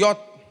test his yacht,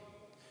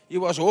 he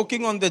was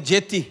walking on the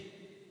jetty.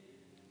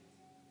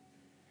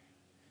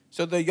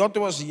 So the yacht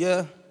was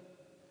here,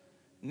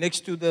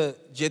 next to the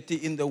jetty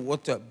in the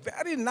water.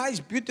 Very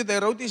nice, beauty. They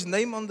wrote his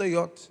name on the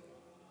yacht.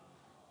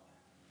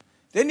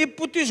 Then he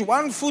put his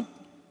one foot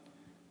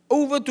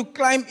over to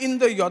climb in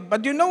the yacht.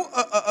 But you know,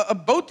 a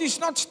boat is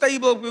not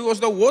stable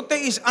because the water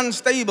is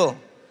unstable.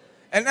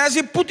 And as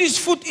he put his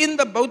foot in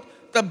the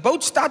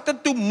boat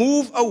started to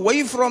move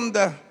away from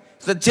the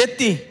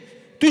jetty.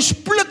 Toe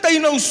split hy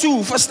nou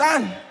so,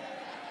 verstaan?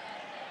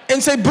 En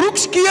sy broek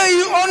skeer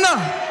hier onder.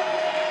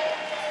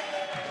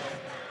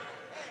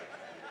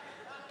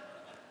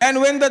 And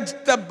when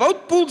the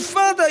boat pulled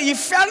further, he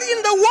fell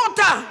in the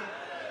water.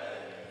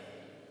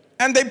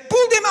 And they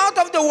pulled him out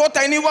of the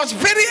water and he was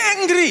very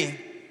angry.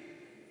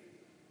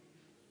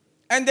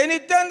 And then he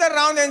turned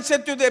around and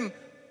said to them,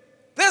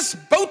 this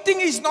boating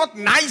is not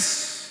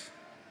nice.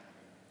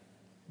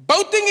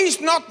 Boating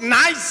is not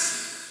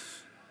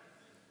nice.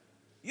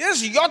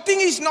 Yes,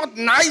 yachting is not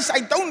nice. I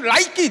don't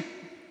like it.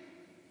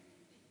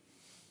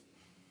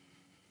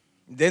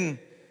 Then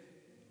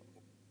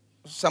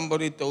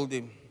somebody told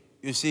him,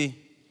 you see,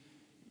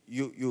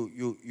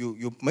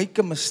 you make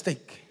a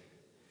mistake.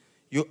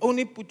 You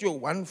only put your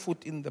one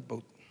foot in the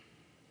boat.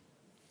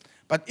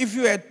 But if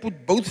you had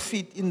put both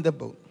feet in the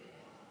boat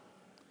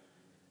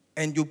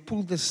and you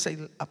pull the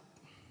sail up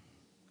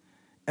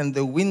and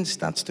the wind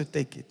starts to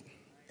take it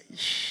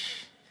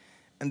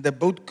and the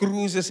boat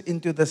cruises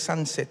into the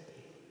sunset,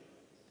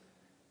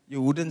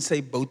 you wouldn't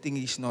say boating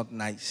is not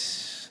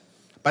nice.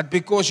 But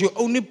because you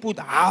only put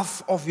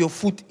half of your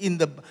foot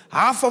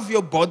half of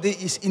your body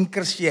is in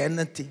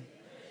Christianity.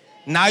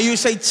 Now you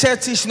say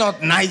church is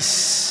not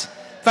nice.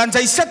 Want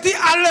hy sit nie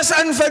alles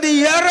in vir die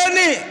Here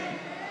nie.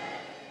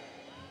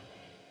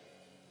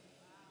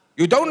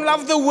 You don't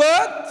love the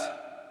word.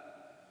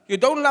 You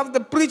don't love the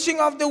preaching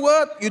of the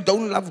word. You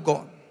don't love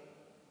God.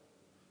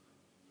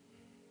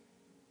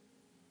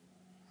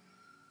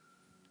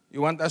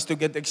 You want us to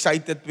get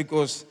excited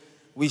because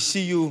we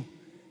see you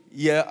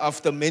here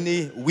after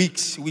many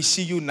weeks. We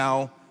see you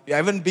now. You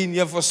haven't been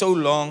here for so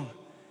long.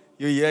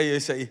 You're here, you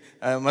say,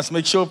 I must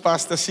make sure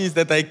Pastor sees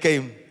that I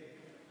came.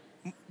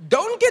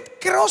 Don't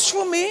get cross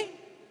for me.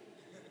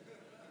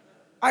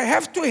 I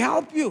have to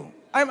help you.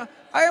 I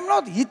am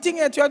not hitting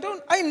at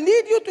you. I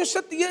need you to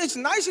sit here. It's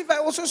nice if I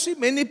also see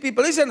many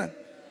people, isn't it?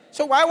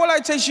 So why will I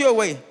chase you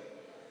away?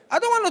 I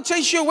don't want to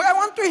chase you away. I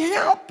want to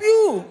help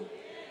you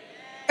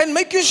and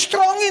make you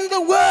strong in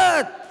the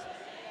word.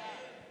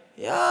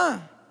 Yeah.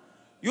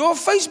 Your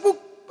Facebook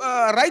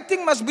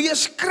writing must be a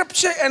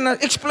scripture and an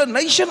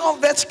explanation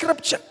of that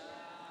scripture.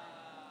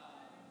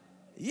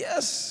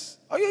 Yes.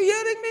 Are you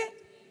hearing me?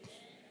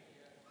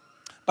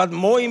 But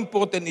more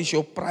important is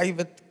your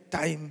private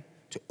time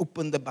to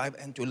open the Bible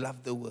and to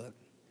love the word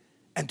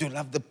and to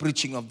love the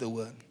preaching of the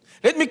word.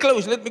 Let me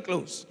close.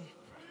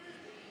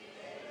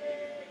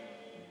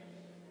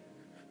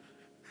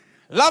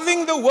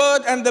 Loving the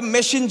word and the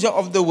messenger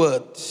of the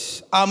word.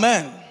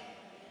 Amen.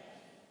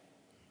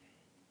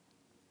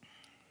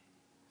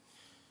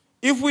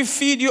 If we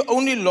feed you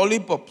only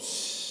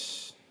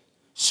lollipops,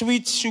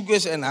 sweet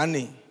sugars and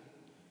honey,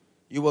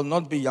 you will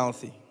not be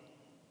healthy.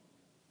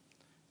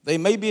 They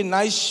may be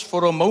nice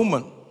for a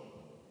moment,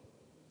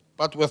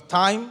 but with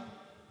time,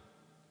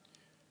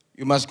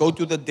 you must go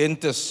to the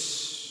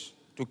dentist,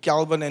 to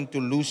Calvin and to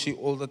Lucy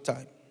all the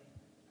time.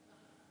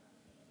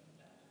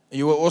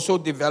 You will also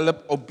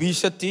develop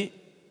obesity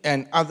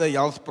and other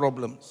health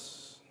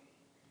problems.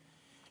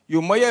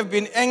 You may have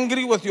been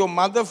angry with your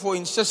mother for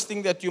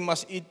insisting that you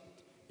must eat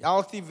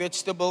healthy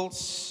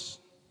vegetables,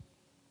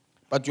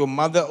 but your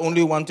mother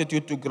only wanted you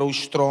to grow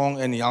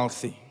strong and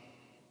healthy.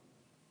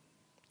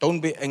 Don't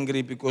be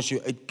angry because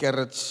you ate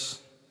carrots,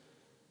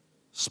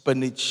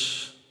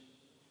 spinach,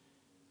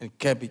 and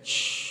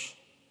cabbage.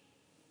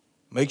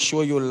 Make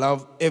sure you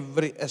love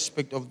every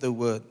aspect of the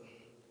word,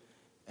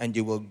 and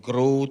you will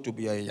grow to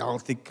be a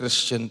healthy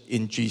Christian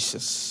in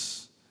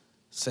Jesus.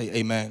 Say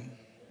amen.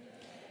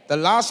 The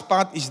last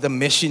part is the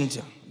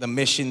messenger. The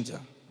messenger.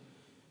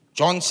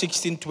 John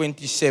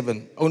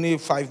 16:27. Only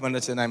 5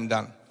 minutes and I'm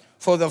done.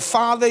 For the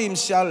Father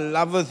himself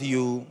loveth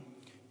you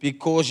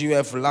because you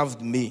have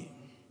loved me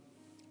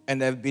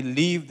and have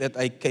believed that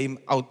I came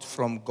out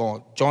from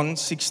God. John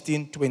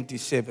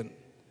 16:27.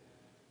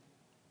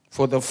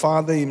 For the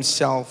Father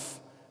himself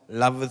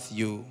loveth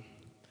you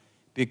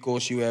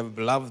because you have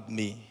loved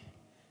me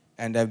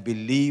and have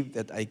believed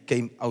that I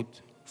came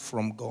out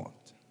from God.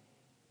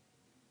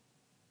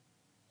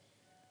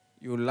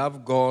 You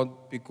love God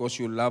because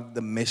you love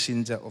the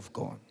messenger of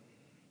God.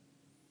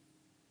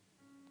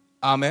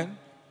 Amen.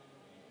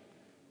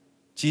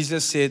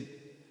 Jesus said,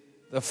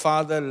 the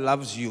Father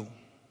loves you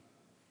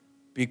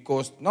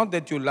because, not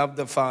that you love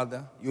the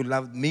Father, you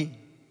loved me.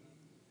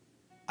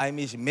 I'm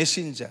his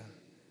messenger.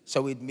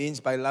 So it means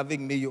by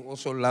loving me, you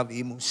also love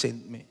him who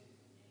sent me.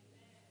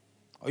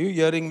 Are you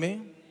hearing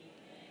me?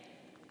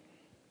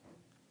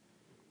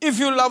 If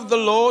you love the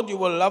Lord, you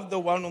will love the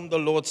one whom the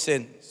Lord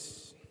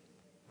sends.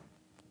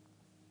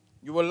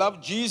 You will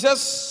love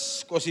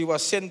Jesus because he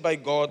was sent by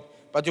God,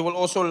 but you will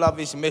also love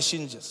his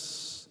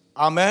messengers.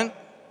 Amen.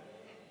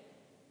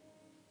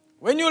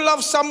 When you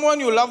love someone,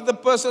 you love the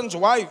person's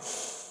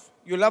wife.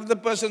 You love the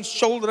person's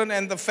children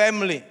and the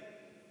family.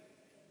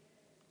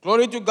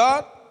 Glory to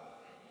God.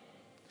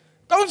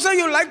 Don't say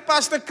you like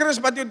Pastor Chris,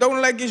 but you don't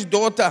like his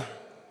daughter.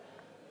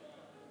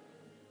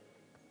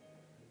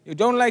 You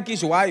don't like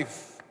his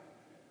wife.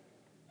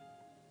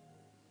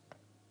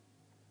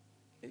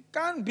 It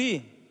can't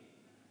be.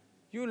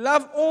 You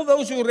love all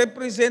those who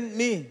represent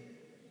me,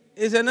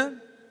 isn't it?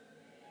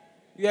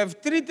 You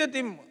have treated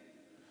him.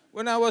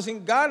 When I was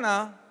in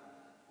Ghana,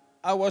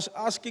 I was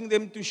asking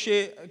them to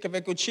share, if I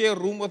could share a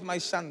room with my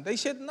son. They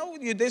said, no,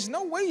 there's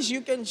no ways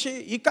you can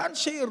share. He can't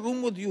share a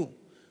room with you.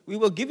 We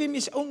will give him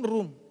his own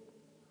room.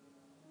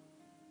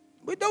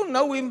 We don't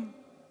know him.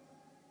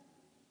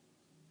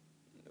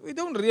 We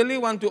don't really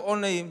want to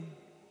honor him,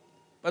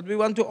 but we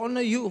want to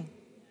honor you.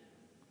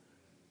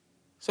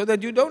 So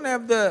that you don't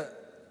have the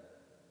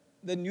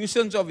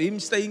nuisance of him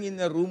staying in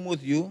a room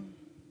with you.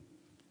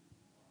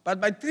 But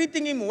by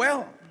treating him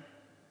well,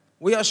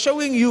 we are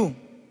showing you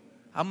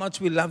how much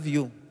we love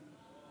you.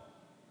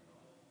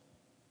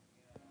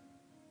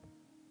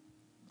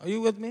 Are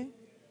you with me?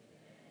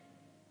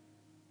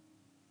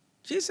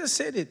 Jesus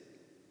said it.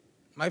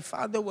 My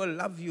Father will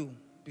love you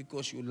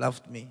because you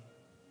loved me.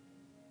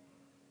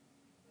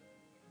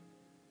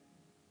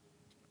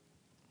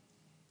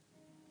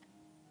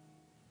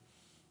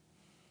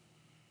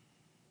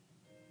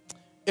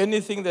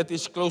 Anything that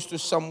is close to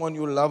someone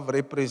you love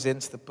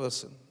represents the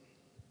person.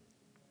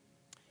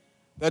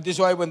 That is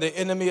why when the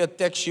enemy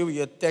attacks you, he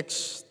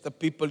attacks the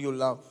people you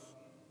love.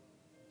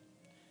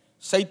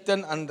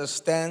 Satan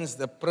understands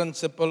the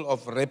principle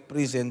of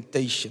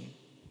representation.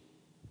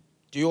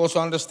 Do you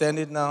also understand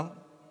it now?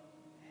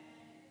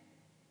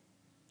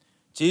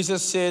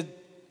 Jesus said,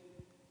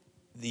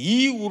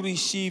 he who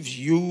receives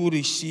you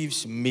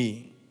receives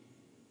me.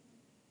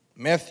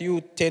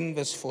 Matthew 10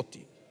 verse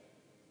 40.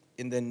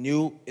 In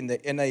the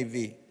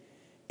NIV.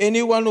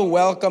 Anyone who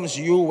welcomes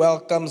you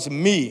welcomes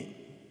me.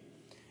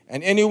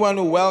 And anyone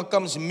who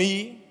welcomes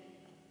me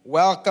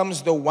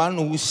welcomes the one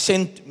who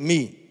sent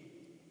me.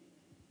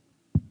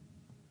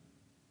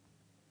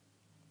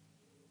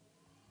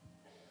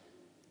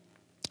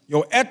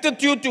 Your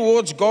attitude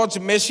towards God's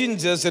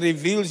messengers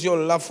reveals your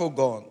love for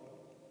God.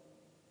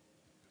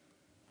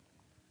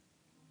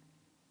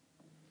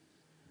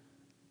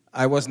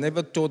 I was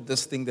never taught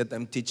this thing that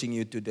I'm teaching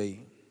you today.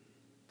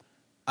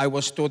 I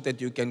was taught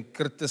that you can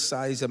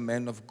criticize a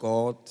man of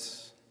God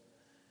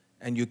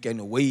and you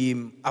can weigh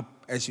him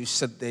up as you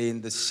sit there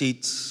in the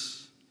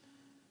seats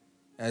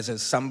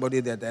as somebody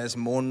that has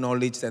more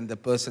knowledge than the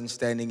person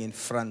standing in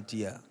front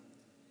here.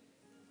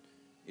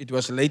 It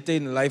was later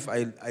in life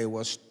I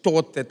was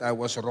taught that I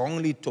was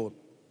wrongly taught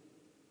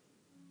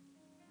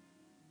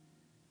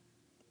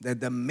that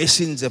the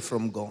messenger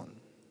from God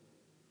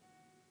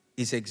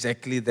is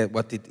exactly that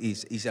what it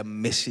is. He's a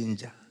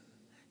messenger.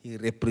 He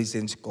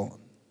represents God.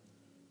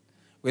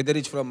 Whether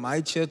it's from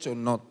my church or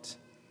not,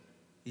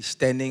 he's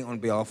standing on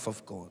behalf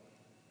of God.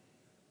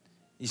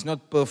 He's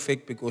not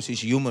perfect because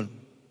he's human.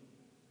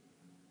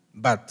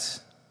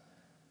 But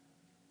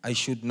I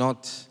should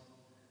not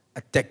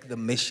attack the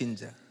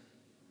messenger.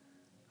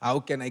 How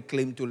can I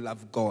claim to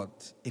love God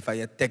if I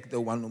attack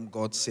the one whom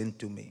God sent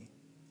to me?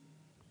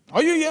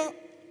 Are you here?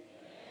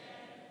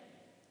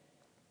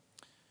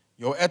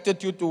 Your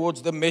attitude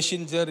towards the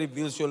messenger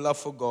reveals your love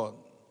for God.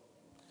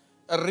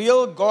 A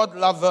real God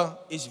lover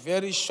is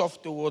very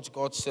soft towards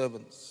God's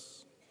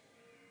servants.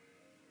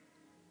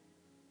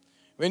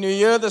 When you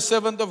hear the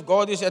servant of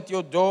God is at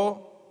your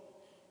door,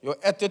 your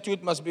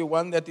attitude must be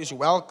one that is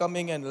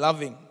welcoming and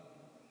loving,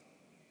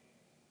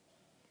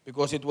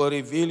 because it will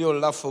reveal your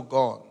love for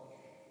God.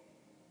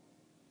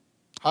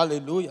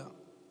 Hallelujah.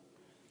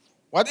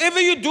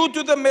 Whatever you do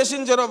to the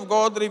messenger of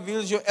God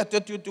reveals your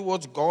attitude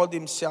towards God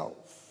himself.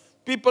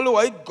 People who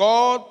hate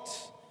God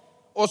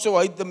also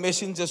hate the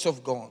messengers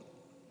of God.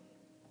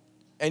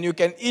 And you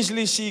can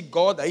easily see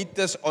God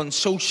haters on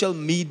social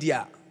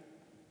media.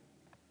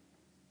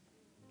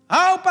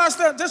 How,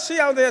 pastor? Just see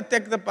how they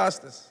attack the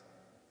pastors.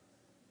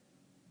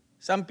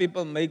 Some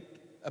people make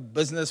a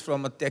business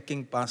from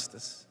attacking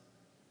pastors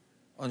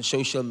on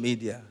social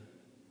media.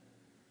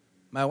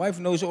 My wife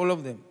knows all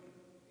of them.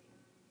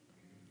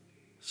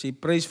 She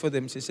prays for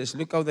them. She says,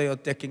 look how they are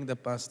attacking the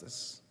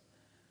pastors.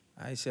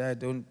 I say, I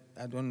don't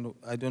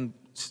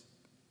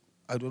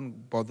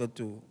bother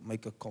to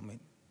make a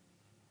comment.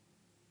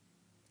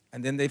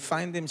 And then they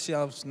find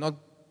themselves not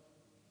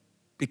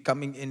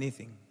becoming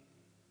anything.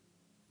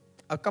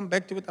 I'll come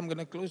back to it. I'm going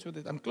to close with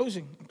it. I'm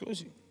closing.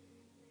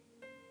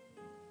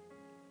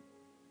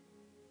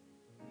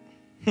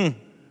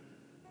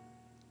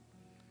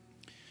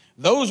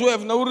 Those who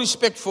have no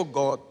respect for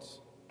God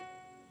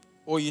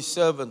or his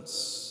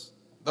servants,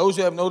 those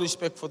who have no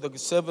respect for the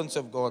servants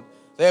of God,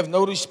 they have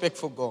no respect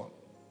for God.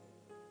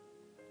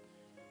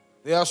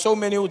 There are so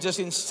many who just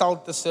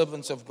insult the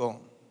servants of God.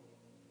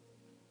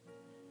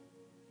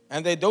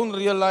 And they don't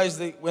realize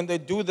that when they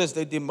do this,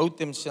 they demote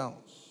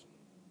themselves.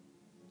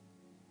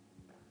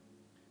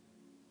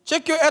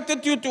 Check your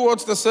attitude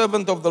towards the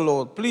servant of the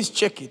Lord. Please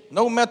check it.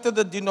 No matter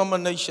the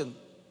denomination.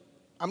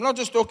 I'm not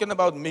just talking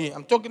about me.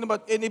 I'm talking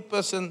about any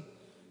person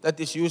that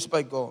is used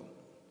by God.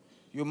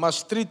 You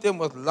must treat them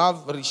with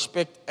love,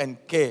 respect, and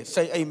care.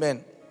 Say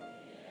amen.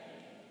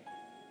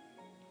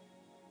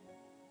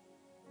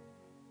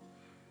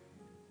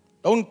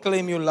 Don't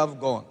claim you love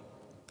God,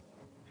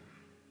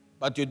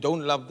 but you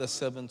don't love the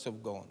servants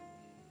of God.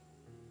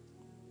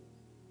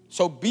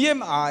 So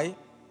BMI,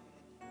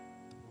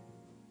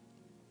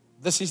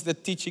 this is the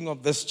teaching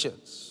of this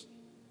church.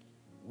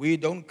 We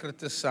don't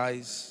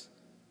criticize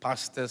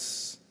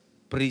pastors,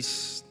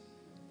 priests,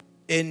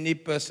 any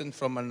person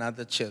from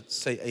another church.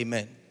 Say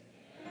amen.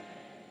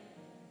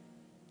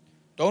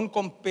 Don't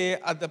compare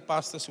other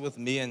pastors with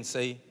me and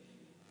say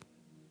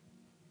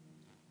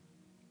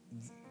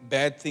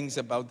bad things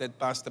about that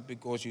pastor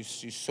because you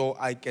saw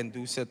I can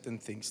do certain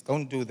things.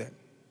 Don't do that.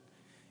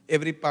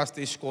 Every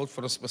pastor is called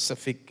for a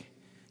specific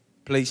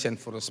place and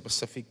for a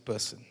specific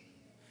person.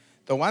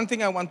 The one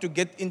thing I want to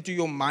get into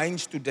your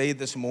minds today,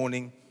 this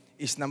morning,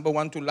 is number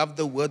one, to love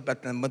the word,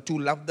 but number two,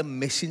 love the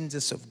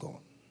messengers of God.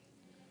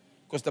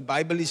 Because the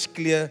Bible is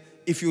clear,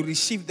 if you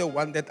receive the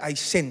one that I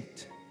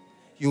sent,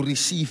 you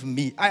receive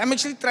me. I am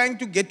actually trying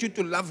to get you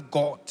to love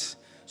God.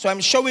 So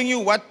I'm showing you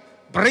what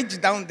breaks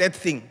down that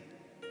thing.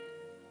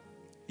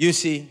 You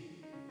see,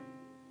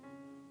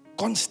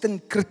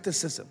 constant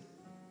criticism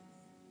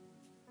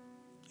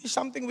is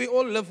something we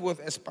all live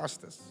with as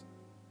pastors.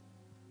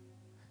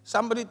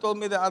 Somebody told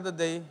me the other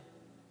day,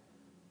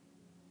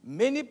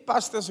 many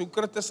pastors who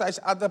criticize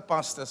other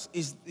pastors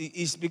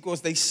is because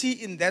they see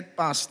in that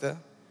pastor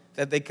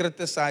that they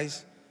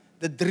criticize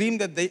the dream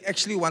that they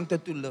actually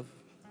wanted to live.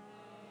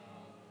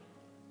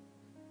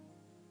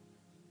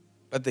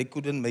 But they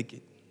couldn't make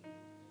it.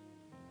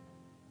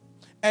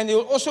 And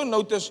you'll also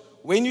notice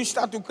when you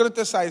start to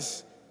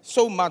criticize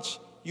so much,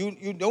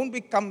 you don't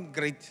become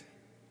great.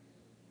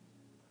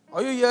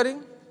 Are you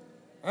hearing?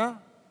 Huh?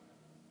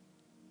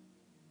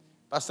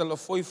 Pastor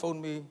Lafoy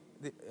phoned me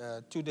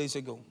 2 days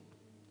ago.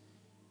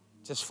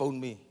 Just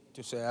phoned me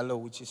to say hello,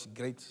 which is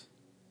great.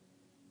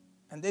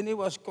 And then he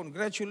was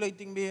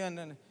congratulating me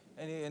and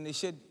he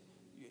said,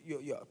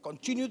 you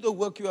continue the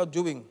work you are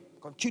doing.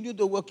 Continue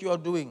the work you are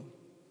doing.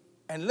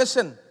 And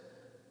listen,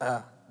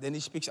 then he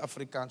speaks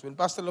Afrikaans. When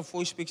Pastor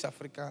Lefoy speaks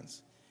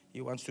Afrikaans,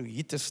 he wants to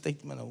hit a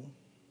statement home.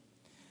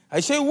 I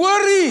say,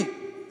 worry!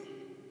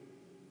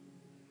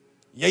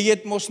 Jy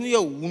het mos nie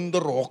 'n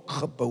hoenderhok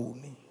gebou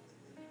nie.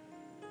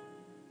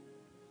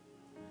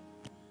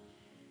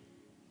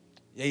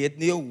 Jy het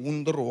nie 'n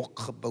hoenderhok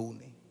gebou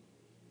nie.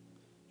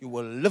 You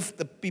will lift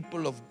the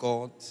people of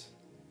God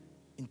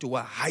into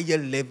a higher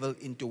level,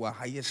 into a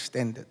higher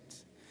standard.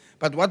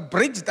 But what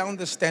breaks down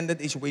the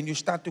standard is when you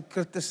start to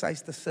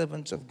criticize the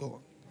servants of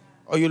God.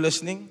 Are you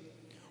listening?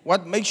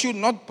 What makes you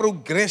not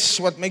progress,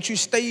 what makes you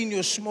stay in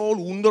your small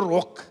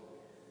hoenderhok,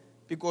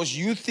 because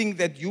you think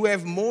that you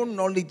have more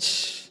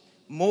knowledge,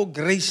 more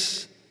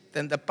grace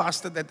than the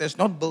pastor that has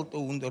not built a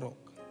hoenderhok.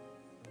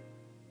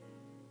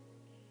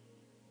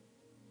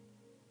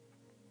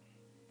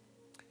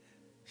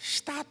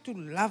 Start to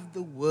love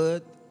the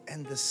word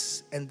and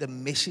the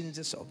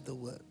messengers of the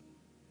word.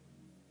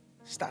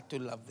 Start to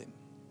love them.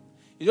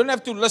 You don't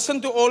have to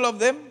listen to all of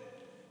them,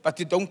 but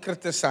you don't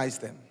criticize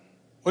them.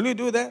 Will you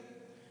do that?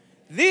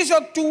 These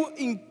are two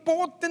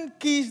important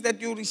keys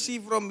that you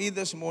receive from me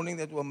this morning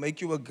that will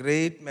make you a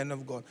great man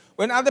of God.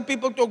 When other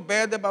people talk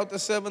bad about the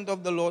servant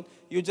of the Lord,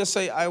 you just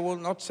say, I will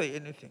not say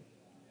anything.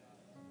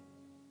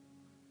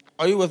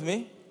 Are you with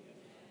me?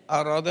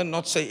 I'd rather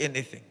not say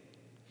anything.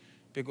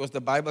 Because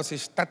the Bible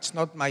says, touch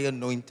not my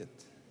anointed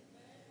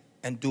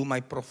and do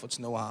my prophets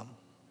no harm.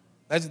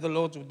 That's the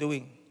Lord's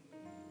doing.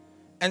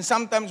 And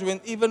sometimes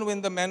even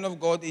when the man of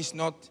God is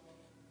not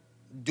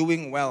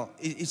doing well,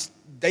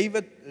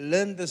 David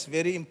learned this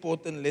very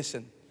important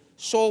lesson.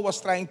 Saul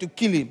was trying to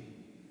kill him.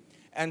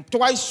 And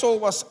twice Saul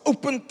was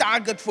open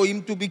target for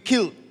him to be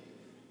killed.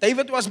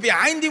 David was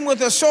behind him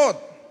with a sword.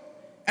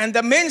 And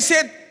the men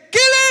said,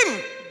 kill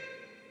him!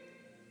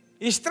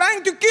 He's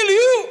trying to kill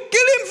you.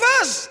 Kill him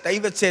first.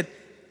 David said,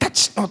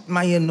 touch not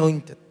my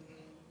anointed.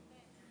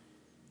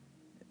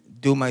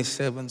 Do my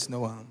servants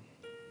no harm.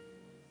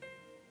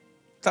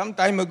 Some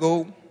time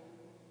ago,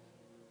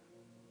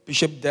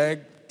 Bishop Dag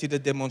did a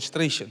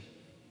demonstration.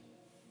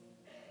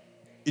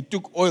 He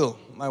took oil.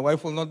 My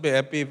wife will not be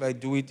happy if I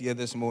do it here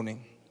this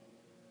morning.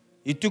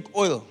 He took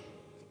oil.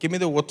 Give me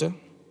the water.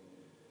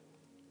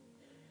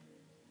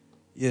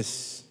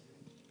 Yes.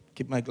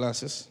 Keep my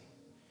glasses.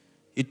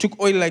 He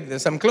took oil like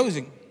this. I'm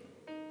closing.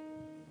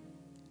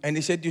 And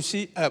he said, you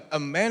see, a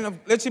man of,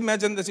 let's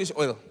imagine this is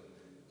oil.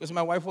 Because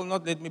my wife will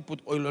not let me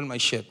put oil on my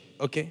shirt.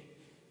 Okay?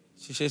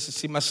 She says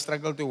she must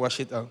struggle to wash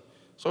it out.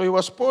 So he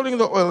was pouring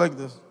the oil like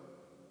this.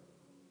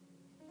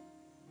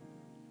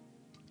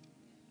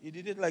 He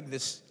did it like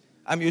this.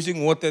 I'm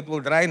using water, it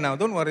will dry now.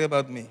 Don't worry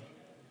about me.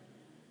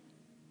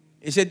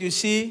 He said, you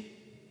see,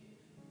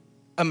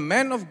 a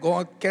man of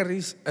God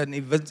carries an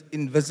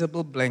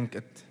invisible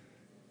blanket,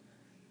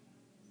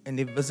 an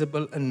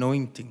invisible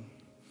anointing.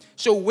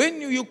 So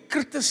when you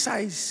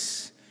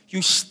criticize,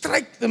 you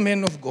strike the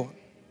man of God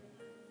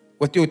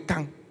with your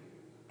tongue.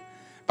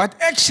 But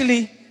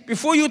actually,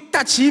 before you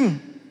touch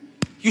him,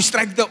 you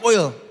strike the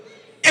oil.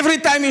 Every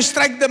time you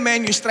strike the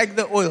man, you strike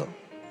the oil.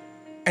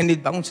 And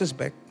it bounces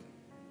back.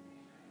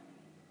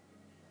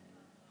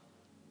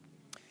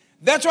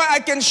 That's why I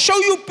can show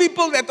you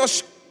people that are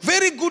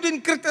very good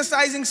in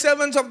criticizing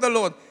servants of the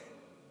Lord.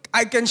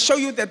 I can show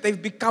you that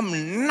they've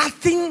become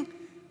nothing,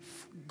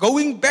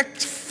 going back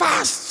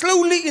fast,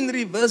 slowly in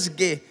reverse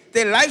gear.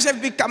 Their lives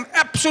have become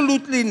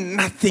absolutely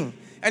nothing.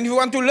 And if you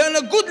want to learn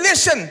a good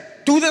lesson,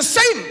 do the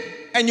same,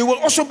 and you will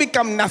also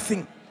become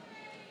nothing.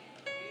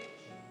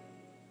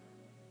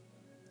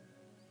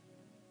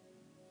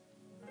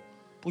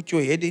 Put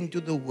your head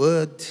into the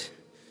Word.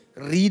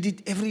 Read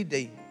it every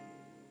day.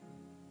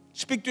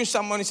 Speak to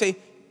someone and say,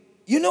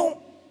 you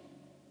know,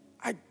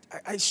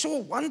 I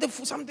saw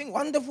something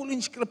wonderful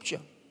in Scripture.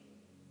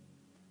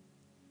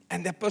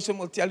 And that person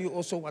will tell you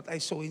also what I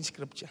saw in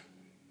Scripture.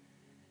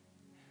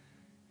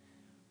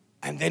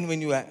 And then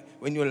when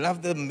you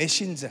love the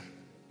messenger,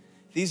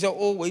 these are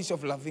all ways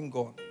of loving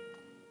God.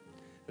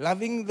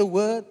 Loving the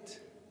Word,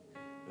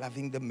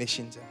 loving the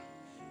messenger.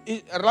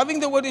 Loving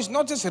the Word is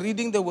not just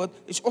reading the Word,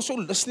 it's also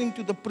listening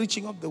to the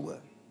preaching of the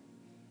Word.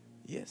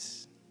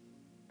 Yes.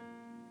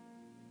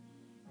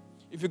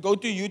 If you go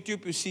to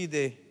YouTube, you see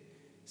there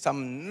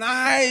some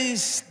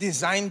nice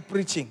design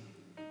preaching.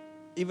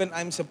 Even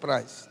I'm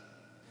surprised.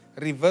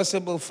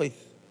 Reversible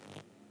faith.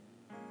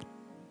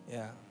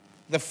 Yeah.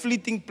 The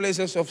fleeting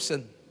pleasures of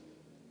sin.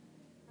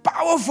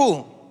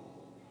 Powerful.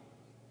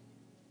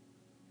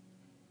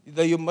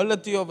 The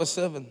humility of a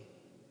servant.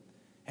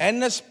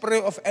 Hannah's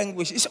prayer of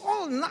anguish. It's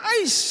all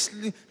nice.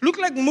 Look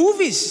like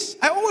movies.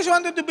 I always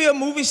wanted to be a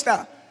movie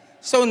star.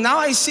 So now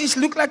I see it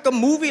look like a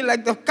movie,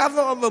 like the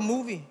cover of a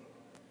movie.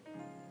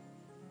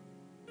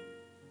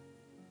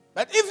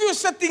 But if you're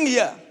sitting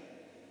here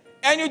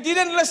and you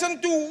didn't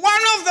listen to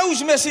one of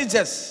those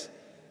messages,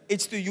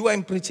 it's to you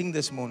I'm preaching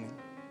this morning.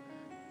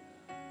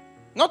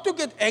 Not to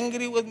get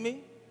angry with me,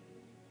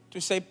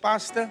 to say,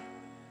 Pastor,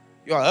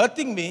 you are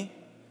hurting me,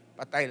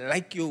 but I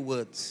like your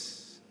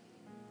words.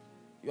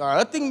 You are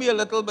hurting me a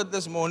little bit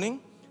this morning,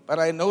 But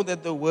I know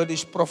that the word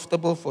is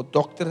profitable for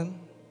doctrine,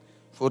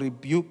 for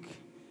rebuke,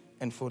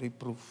 and for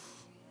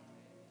reproof.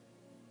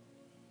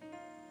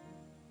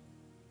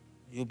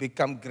 You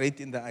become great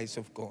in the eyes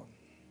of God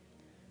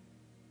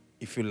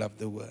if you love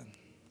the word.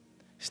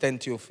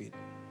 Stand to your feet.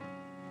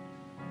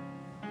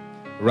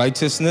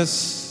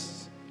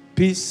 Righteousness,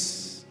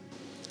 peace.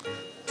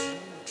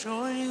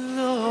 Joy in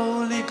the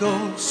Holy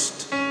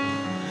Ghost.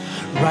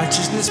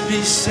 Righteousness,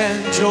 peace,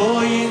 and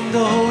joy in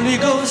the Holy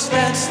Ghost.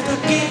 That's the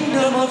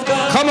kingdom of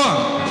God. Come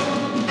on.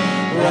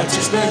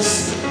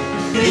 Righteousness,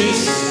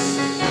 peace,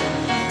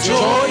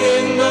 Joy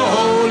in the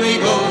Holy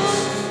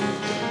Ghost.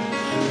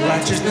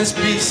 righteousness,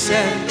 peace,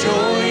 and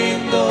joy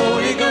in the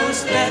Holy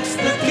Ghost. That's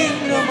the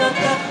kingdom of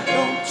God.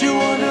 Don't you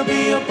want to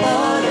be a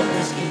part of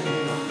this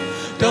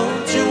kingdom?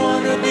 Don't you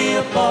want to be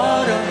a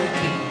part of the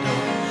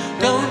kingdom?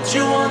 Don't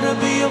you want to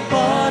be a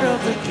part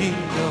of the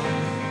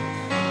kingdom?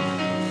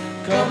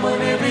 Come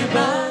on,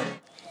 everybody.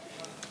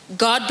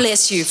 God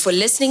bless you for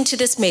listening to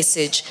this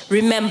message.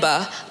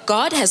 Remember,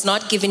 God has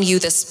not given you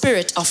the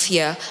spirit of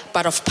fear,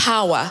 but of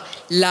power,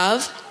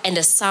 love, and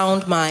a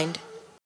sound mind.